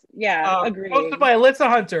course. Yeah, agreed. Hosted by Alyssa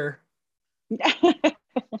Hunter.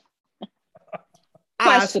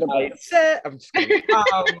 Questionable. I'm just kidding.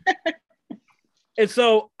 And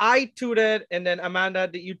so I tooted, and then Amanda,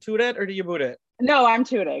 did you toot it or did you boot it? No, I'm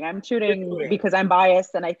tooting. I'm tooting because I'm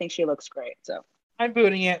biased and I think she looks great. So I'm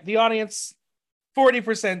booting it. The audience,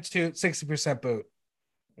 40% toot, 60% boot.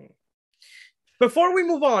 Before we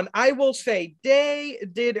move on, I will say they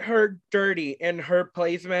did her dirty in her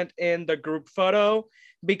placement in the group photo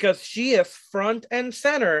because she is front and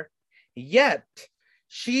center, yet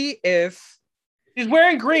she's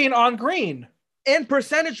wearing green on green. And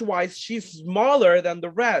percentage-wise, she's smaller than the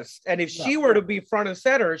rest. And if she were to be front and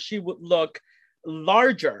center, she would look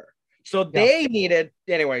larger. So they needed,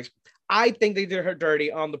 anyways, I think they did her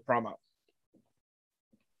dirty on the promo.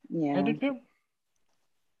 Yeah. I do too.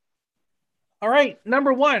 All right,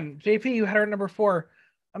 number 1, JP, you had her at number 4.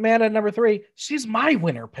 Amanda, number 3. She's my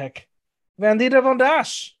winner pick. Vandita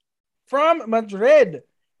Vondash from Madrid.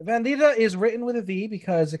 Vandita is written with a V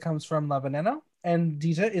because it comes from La Veneno, and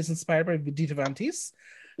Dita is inspired by Dita Von Teese.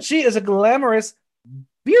 She is a glamorous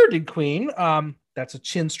bearded queen. That's a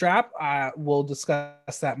chin strap. We'll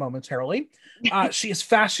discuss that momentarily. She is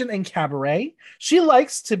fashion and cabaret. She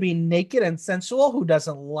likes to be naked and sensual. Who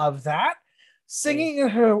doesn't love that? Singing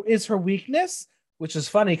is her weakness, which is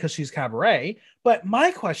funny because she's cabaret. But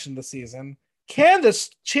my question this season, can this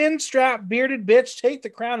chin strap bearded bitch take the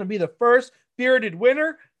crown and be the first bearded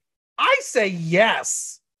winner? I say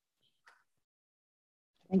yes.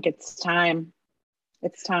 I think it's time.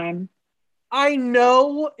 It's time. I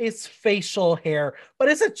know it's facial hair, but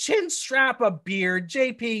is a chin strap a beard?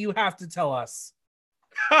 JP, you have to tell us.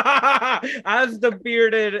 as the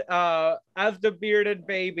bearded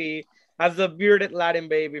baby, as the bearded Latin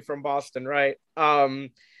baby from Boston, right?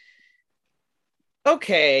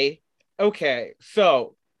 Okay.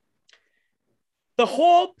 So the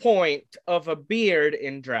whole point of a beard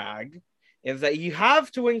in drag is that you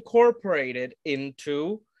have to incorporate it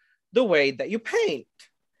into the way that you paint.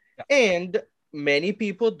 And many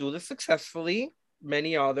people do this successfully.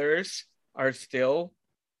 Many others are still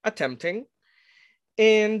attempting.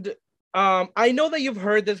 And I know that you've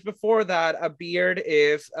heard this before, that a beard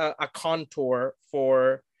is a contour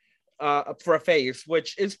for a face,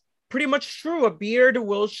 which is pretty much true. A beard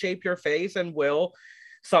will shape your face and will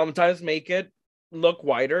sometimes make it look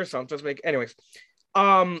wider, sometimes make... Anyways,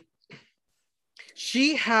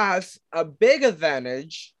 she has a big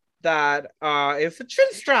advantage that is a chin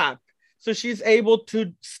strap. So she's able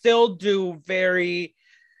to still do very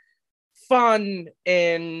fun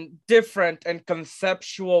and different and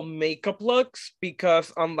conceptual makeup looks,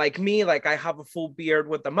 because unlike me, like I have a full beard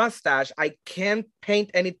with a mustache, I can't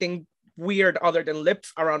paint anything weird other than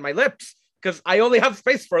lips around my lips because I only have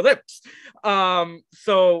space for lips.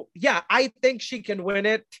 So yeah, I think she can win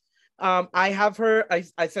it. I have her,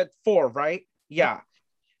 I said 4, right? Yeah.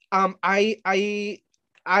 I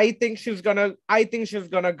think she's gonna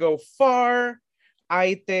go far.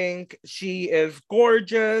 I think she is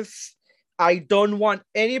gorgeous. I don't want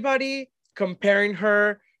anybody comparing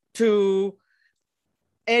her to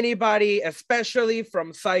anybody, especially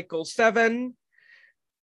from Cycle 7.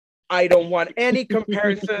 I don't want any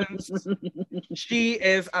comparisons. She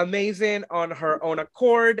is amazing on her own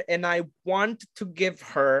accord, and I want to give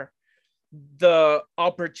her the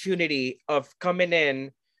opportunity of coming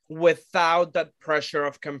in without that pressure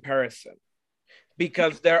of comparison,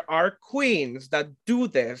 because there are queens that do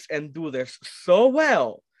this and do this so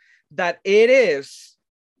well that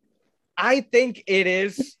I think it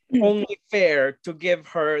is only fair to give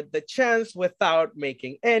her the chance without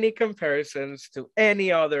making any comparisons to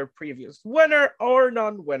any other previous winner or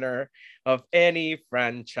non-winner of any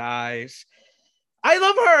franchise. I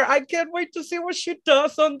love her. I can't wait to see what she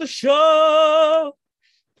does on the show.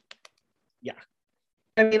 Yeah.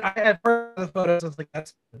 I mean, I had heard the photos. I was like,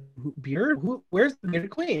 "That's beard. Where's the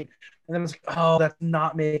bearded queen?" And then I was like, "Oh, that's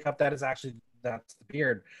not makeup. That's the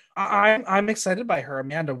beard." I'm excited by her.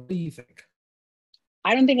 Amanda, what do you think?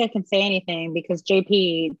 I don't think I can say anything because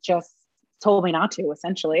JP just told me not to,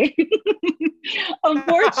 essentially.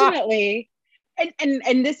 Unfortunately,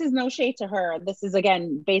 and this is no shade to her. This is,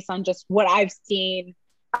 again, based on just what I've seen.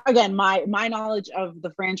 Again, my knowledge of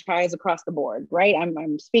the franchise across the board, right?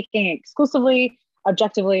 I'm speaking exclusively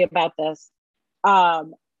objectively about this.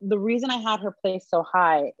 The reason I had her placed so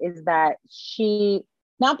high is that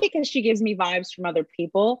not because she gives me vibes from other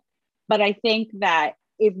people, but I think that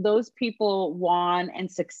if those people won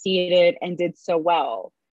and succeeded and did so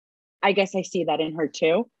well, I guess I see that in her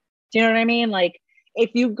too. Do you know what I mean? Like,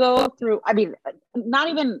 if you go through, I mean, not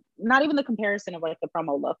even the comparison of like the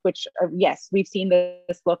promo look, which yes, we've seen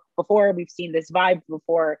this look before. We've seen this vibe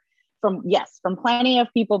before from plenty of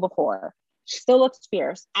people before. She still looks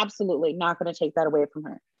fierce. Absolutely not going to take that away from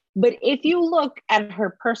her. But if you look at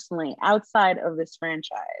her personally outside of this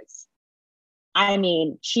franchise, I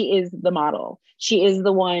mean, she is the model. She is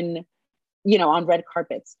the one, on red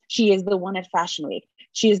carpets. She is the one at Fashion Week.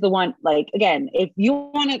 She is the one, like, again, if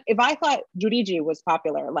I thought Jurigi was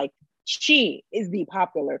popular, like, she is the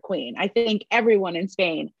popular queen. I think everyone in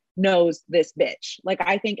Spain knows this bitch. Like,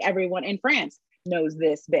 I think everyone in France knows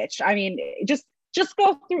this bitch. I mean, just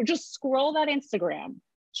go through, just scroll that Instagram.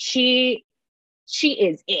 She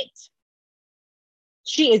is it.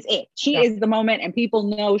 She is it. She is the moment, and people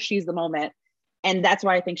know she's the moment. And that's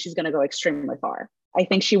why I think she's going to go extremely far. I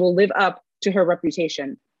think she will live up to her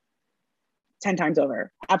reputation 10 times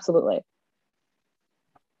over. Absolutely.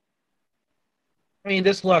 I mean,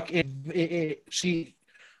 this look, we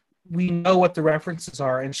know what the references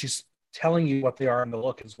are, and she's telling you what they are in the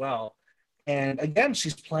look as well. And again,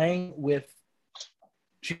 she's playing with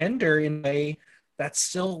gender in a way that's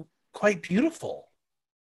still quite beautiful.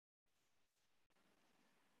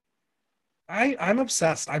 I'm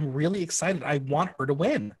obsessed. I'm really excited. I want her to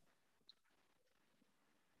win.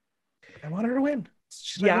 I want her to win.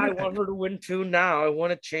 I want her to win too now. I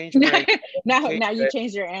want to change my... now you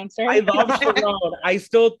changed your answer. I love Sharon. I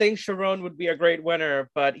still think Sharon would be a great winner.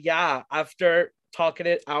 But yeah, after talking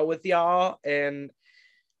it out with y'all and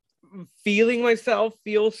feeling myself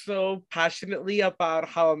feel so passionately about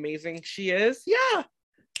how amazing she is, yeah,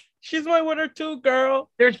 she's my winner too,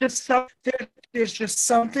 girl. There's just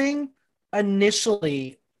something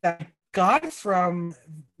initially that I got from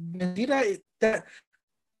Medina that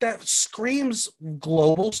screams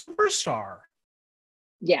global superstar.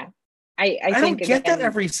 Yeah, I don't get that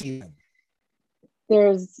every season.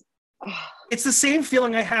 It's the same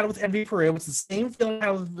feeling I had with Envy Peru. It's the same feeling I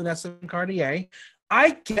had with Vanessa Cartier.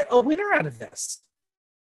 I get a winner out of this.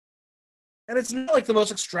 And it's not like the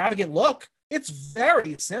most extravagant look. It's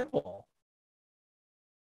very simple.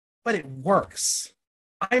 But it works.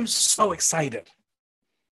 I'm so excited.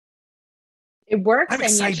 It works, and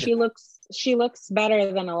yet she looks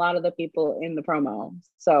better than a lot of the people in the promo.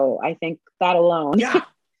 So I think that alone, that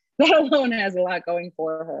alone has a lot going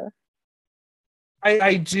for her.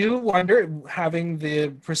 I do wonder, having the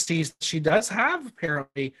prestige she does have,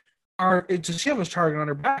 apparently, does she have a target on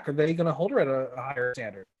her back? Are they going to hold her at a higher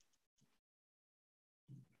standard?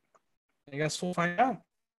 I guess we'll find out.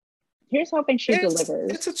 Here's hoping she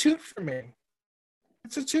delivers. It's a toot for me.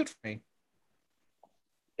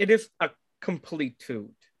 It is a complete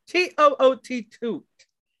toot. T-O-O-T toot.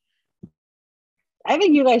 I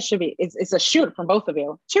think you guys should be. It's a shoot from both of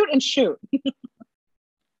you. Toot and shoot.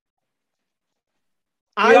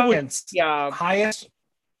 Highest.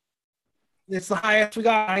 It's the highest we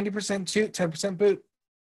got. 90% toot, 10% boot.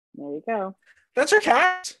 There you go. That's her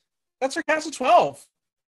cast. That's her cast of 12.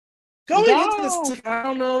 Going into this, I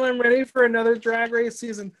don't know. I'm ready for another Drag Race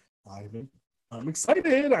season. I'm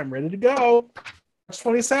excited. I'm ready to go. March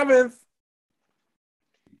 27th.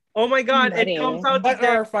 Oh my God! It comes out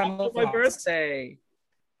today for my birthday.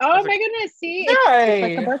 Oh my goodness! See, it's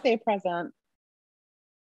like a birthday present.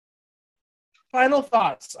 Final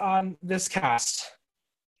thoughts on this cast,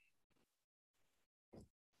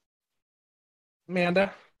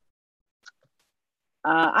 Amanda?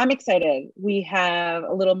 I'm excited. We have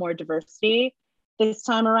a little more diversity this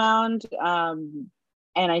time around, and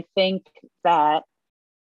I think that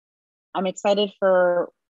I'm excited to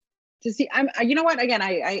see. You know what? Again,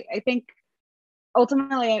 I think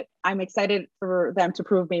ultimately I'm excited for them to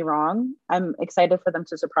prove me wrong. I'm excited for them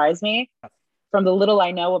to surprise me. From the little I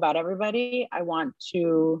know about everybody, I want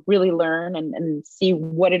to really learn and see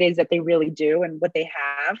what it is that they really do and what they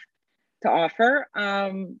have to offer.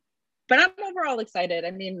 But I'm overall excited.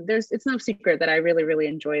 I mean, it's no secret that I really, really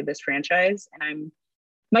enjoy this franchise, and I'm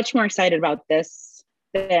much more excited about this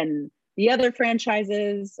than the other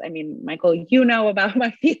franchises. I mean, Michael, you know about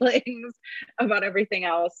my feelings about everything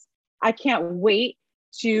else. I can't wait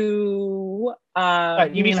to...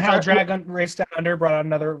 you mean how Drag Race Down Under brought out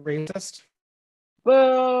another racist?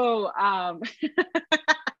 Boo!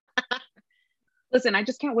 Listen, I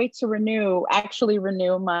just can't wait to actually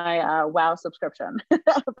renew my WoW subscription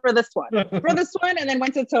for this one. And then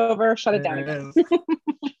once it's over, shut it down again.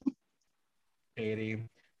 Katie.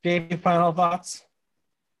 JP, final thoughts?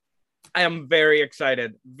 I am very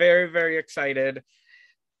excited. Very, very excited.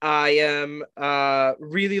 I am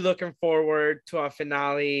really looking forward to a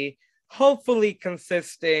finale, hopefully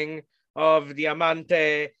consisting of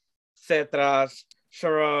Diamante, Cetras,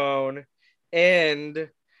 Sharon, and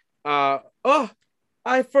I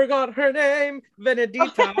forgot her name,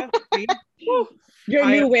 Venedita. Your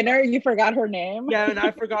new winner, you forgot her name. Yeah, and I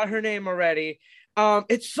forgot her name already.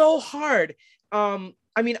 It's so hard.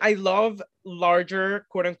 I mean, I love larger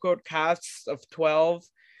quote unquote casts of 12,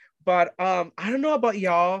 but I don't know about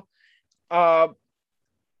y'all.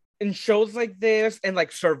 In shows like this and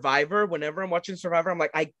like Survivor, whenever I'm watching Survivor, I'm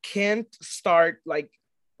like, I can't start like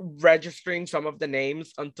registering some of the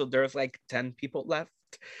names until there's like 10 people left.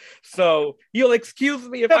 So you'll excuse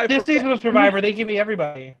me if this season of Survivor, they give me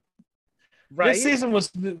everybody. Right? This season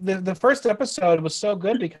was the first episode was so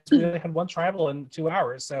good because we only had one tribal in 2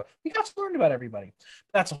 hours, so we got to learn about everybody.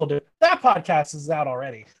 That's a whole different. That podcast is out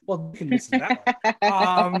already. Well, you can listen to that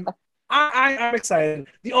one. I'm excited.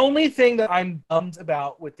 The only thing that I'm bummed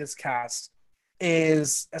about with this cast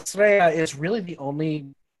is Estrella is really the only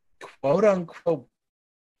quote unquote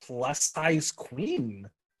plus size queen.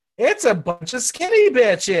 It's a bunch of skinny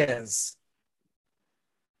bitches.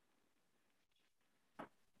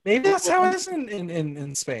 Maybe that's how it is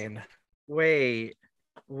in Spain. Wait.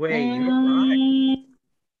 You're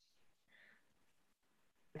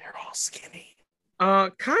They're all skinny.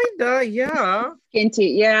 Kinda, yeah.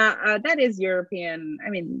 Skinty, yeah. That is European. I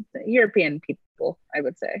mean, European people, I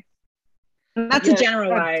would say. Not to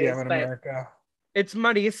generalize, damn it, but America. It's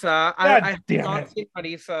Marisa. I have not seen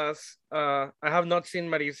Marisa's. I have not seen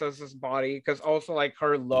Marisa's body because also like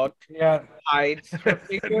her look hides her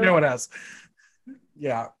figure. No one else.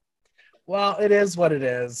 Yeah. Well, it is what it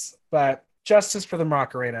is, but justice for the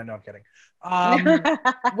Macarena. No, I'm kidding.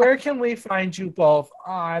 Where can we find you both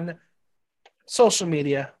on social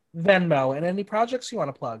media, Venmo, and any projects you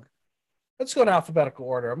want to plug? Let's go in alphabetical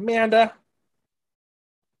order. Amanda.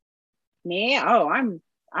 Me? Oh, I'm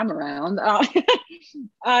around.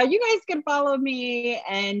 You guys can follow me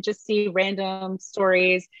and just see random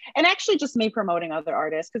stories and actually just me promoting other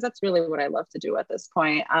artists because that's really what I love to do at this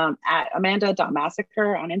point. At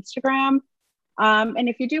Amanda.Massacre on Instagram. And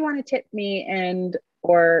if you do want to tip me and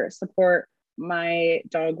or support my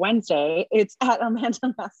dog Wednesday, it's at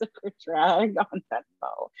Amanda Massacre Drag on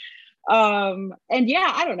Venmo. And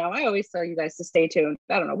yeah, I don't know. I always tell you guys to stay tuned.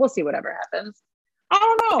 I don't know. We'll see whatever happens. I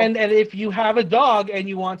don't know. And if you have a dog and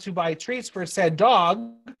you want to buy treats for said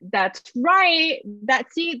dog. That's right.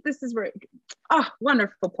 This is where,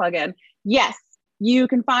 wonderful plug-in. Yes, you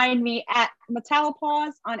can find me at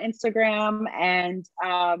Metalapaws on Instagram. And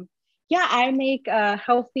I make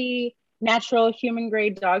healthy, natural,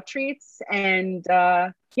 human-grade dog treats. And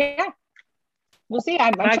we'll see.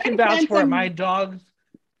 I can vouch for it. My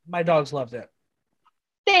dogs loved it.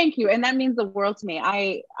 Thank you. And that means the world to me.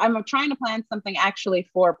 I'm trying to plan something actually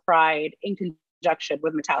for Pride in conjunction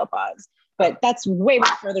with Metalapaws, but that's way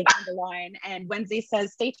further down the line. And Wednesday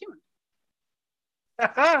says, stay tuned.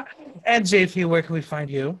 And JP, where can we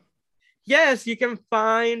find you? Yes, you can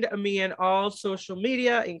find me in all social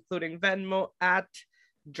media, including Venmo at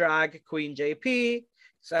Drag Queen JP.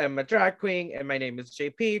 So I'm a drag queen and my name is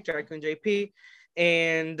JP, Drag Queen JP.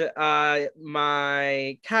 And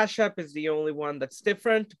my Cash App is the only one that's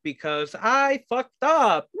different because I fucked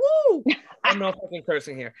up. Woo! I'm not fucking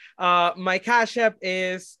cursing here. My Cash App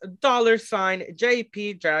is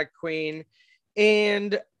 $JP Drag Queen.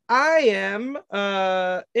 And I am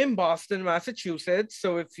in Boston, Massachusetts.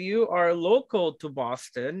 So if you are local to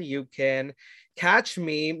Boston, you can catch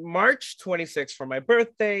me March 26th for my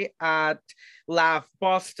birthday at Laugh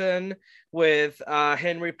Boston with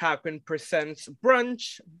Henry Paquin Presents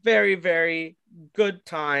Brunch. Very, very good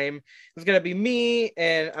time. It's going to be me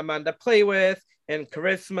and Amanda Playwith and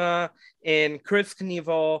Charisma and Chris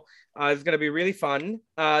Knievel. It's going to be really fun.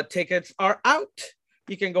 Tickets are out.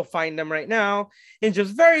 You can go find them right now. And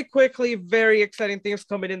just very quickly, very exciting things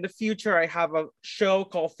coming in the future. I have a show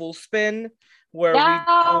called Full Spin where we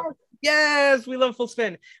love Full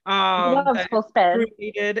Spin. Love Full Spin.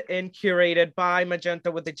 Created and curated by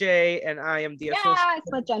Magenta with the J, and I am the associate.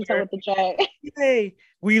 Magenta with the J. Yay!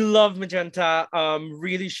 We love Magenta.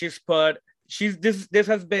 Really, this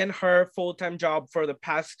has been her full-time job for the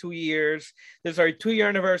past 2 years. This is our 2-year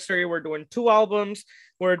anniversary. We're doing 2 albums.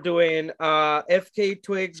 We're doing FK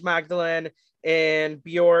Twigs, Magdalene, and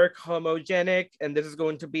Bjork Homogenic, and this is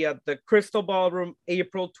going to be at the Crystal Ballroom,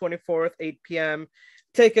 April 24th, 8 p.m.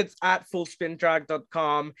 Tickets at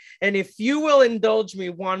fullspindrag.com. And if you will indulge me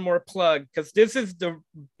one more plug, because this is the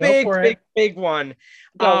big one.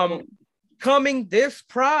 coming this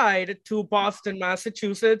Pride to Boston,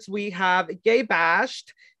 Massachusetts, we have Gay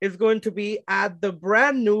Bashed is going to be at the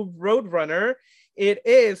brand new Roadrunner. It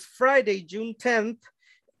is Friday, June 10th,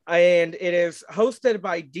 and it is hosted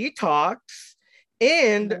by Detox.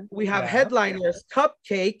 And we have headliners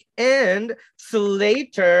Cupcake and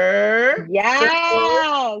Slater.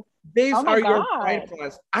 Yes. These are your Pride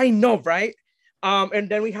plans. I know, right? And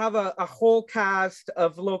then we have a whole cast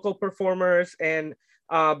of local performers and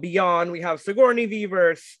beyond. We have Sigourney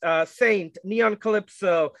Weaver, Saint, Neon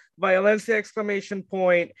Calypso, Violencia exclamation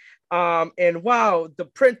point. And wow, the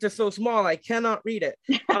print is so small, I cannot read it.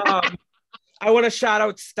 I want to shout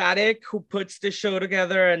out Static, who puts this show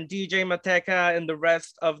together, and DJ Mateca and the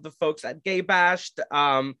rest of the folks at Gay Bashed.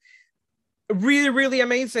 Really, really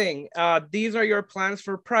amazing. These are your plans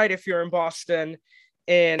for Pride if you're in Boston.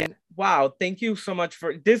 And wow, thank you so much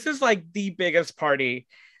for this. Is like the biggest party.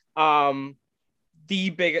 I'm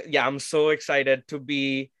so excited to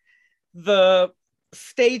be the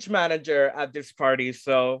stage manager at this party.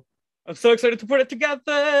 So I'm so excited to put it together.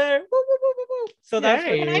 Woo, woo, woo, woo, woo. So that's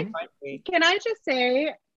can I just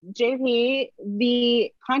say, JP,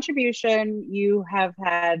 the contribution you have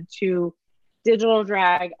had to digital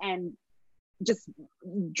drag and just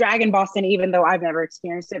drag in Boston, even though I've never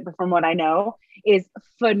experienced it, but from what I know, is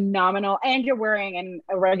phenomenal. And you're wearing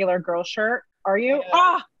a regular girl shirt, are you?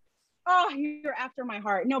 Yeah. Oh, you're after my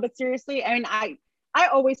heart. No, but seriously, I mean, I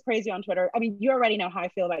always praise you on Twitter. I mean, you already know how I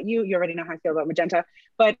feel about you. You already know how I feel about Magenta.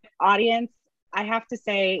 But audience, I have to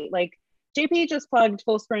say, like, JP just plugged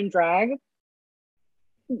Full Spin Drag.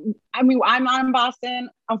 I mean, I'm not in Boston.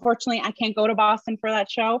 Unfortunately, I can't go to Boston for that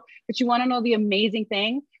show. But you want to know the amazing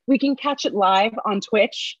thing? We can catch it live on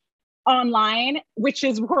Twitch online, which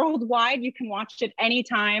is worldwide. You can watch it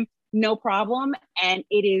anytime, no problem. And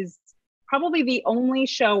it is probably the only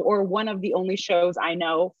show, or one of the only shows I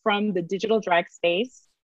know from the digital drag space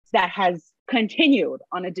that has continued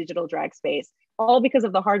on a digital drag space, all because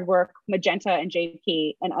of the hard work Magenta and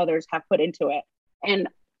JP and others have put into it. And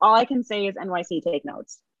all I can say is NYC, take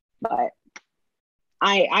notes. But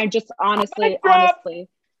I just honestly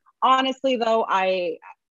though, I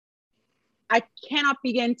cannot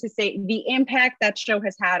begin to say the impact that show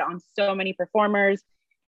has had on so many performers.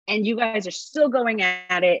 And you guys are still going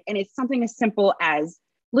at it. And it's something as simple as,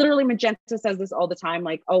 literally Magenta says this all the time,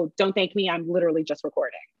 like, oh, don't thank me, I'm literally just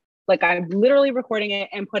recording. Like, I'm literally recording it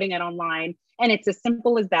and putting it online. And it's as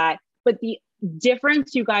simple as that. But the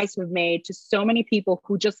difference you guys have made to so many people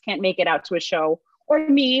who just can't make it out to a show, or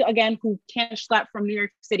me, again, who can't schlep from New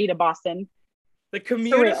York City to Boston. The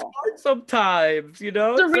commute is hard sometimes, you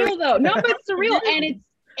know? Surreal though. No, but it's surreal.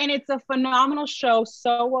 And it's a phenomenal show,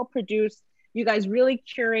 so well produced. You guys really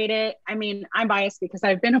curate it. I mean, I'm biased because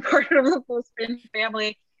I've been a part of the Full Spin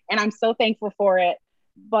family and I'm so thankful for it.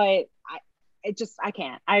 But I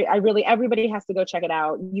can't. I really, everybody has to go check it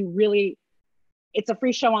out. It's a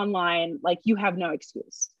free show online. Like, you have no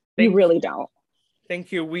excuse. You really don't.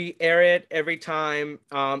 Thank you. We air it every time.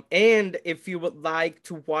 And if you would like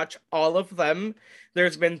to watch all of them,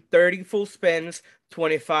 there's been 30 full spins,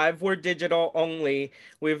 25 were digital only.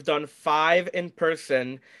 We've done 5 in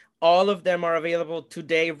person. All of them are available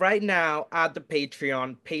today, right now, at the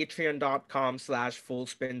Patreon,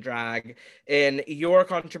 patreon.com/fullspindrag. And your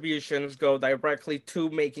contributions go directly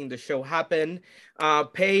to making the show happen.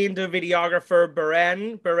 Paying the videographer,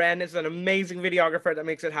 Beren. Beren is an amazing videographer that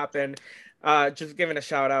makes it happen. Just giving a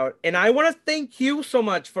shout out. And I want to thank you so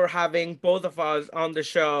much for having both of us on the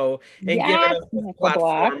show and giving us this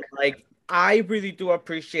platform. Like, I really do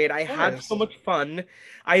appreciate. I had so much fun.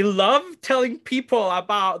 I love telling people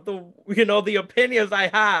about the opinions I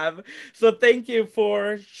have. So thank you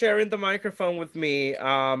for sharing the microphone with me.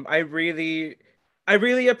 I really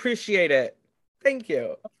appreciate it. Thank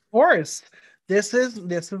you. Of course. This is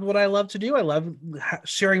what I love to do. I love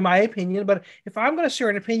sharing my opinion, but if I'm going to share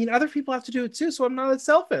an opinion, other people have to do it too. So I'm not as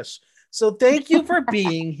selfish. So thank you for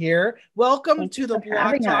being here. Welcome to the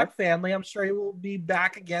Block Talk family. I'm sure you will be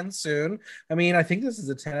back again soon. I mean, I think this is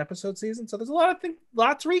a 10-episode season, so there's a lot to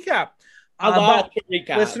recap.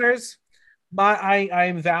 Listeners,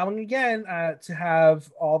 I'm vowing again to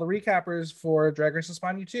have all the recappers for Drag Race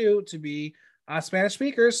España 2 to be Spanish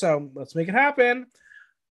speakers. So let's make it happen.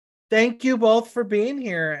 Thank you both for being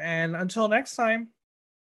here, and until next time.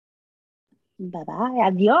 Bye-bye.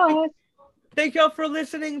 Adios. Thank y'all for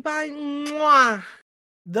listening. Bye. Mwah.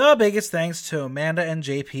 The biggest thanks to Amanda and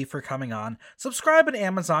JP for coming on. Subscribe on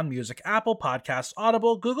Amazon Music, Apple Podcasts,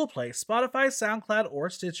 Audible, Google Play, Spotify, SoundCloud, or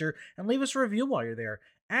Stitcher, and leave us a review while you're there.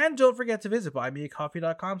 And don't forget to visit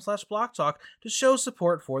buymeacoffee.com/blocktalk to show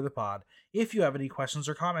support for the pod. If you have any questions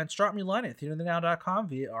or comments, drop me a line at theaterthenow.com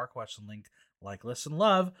via our question link. Like, listen,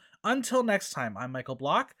 love. Until next time, I'm Michael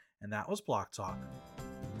Block, and that was Block Talk.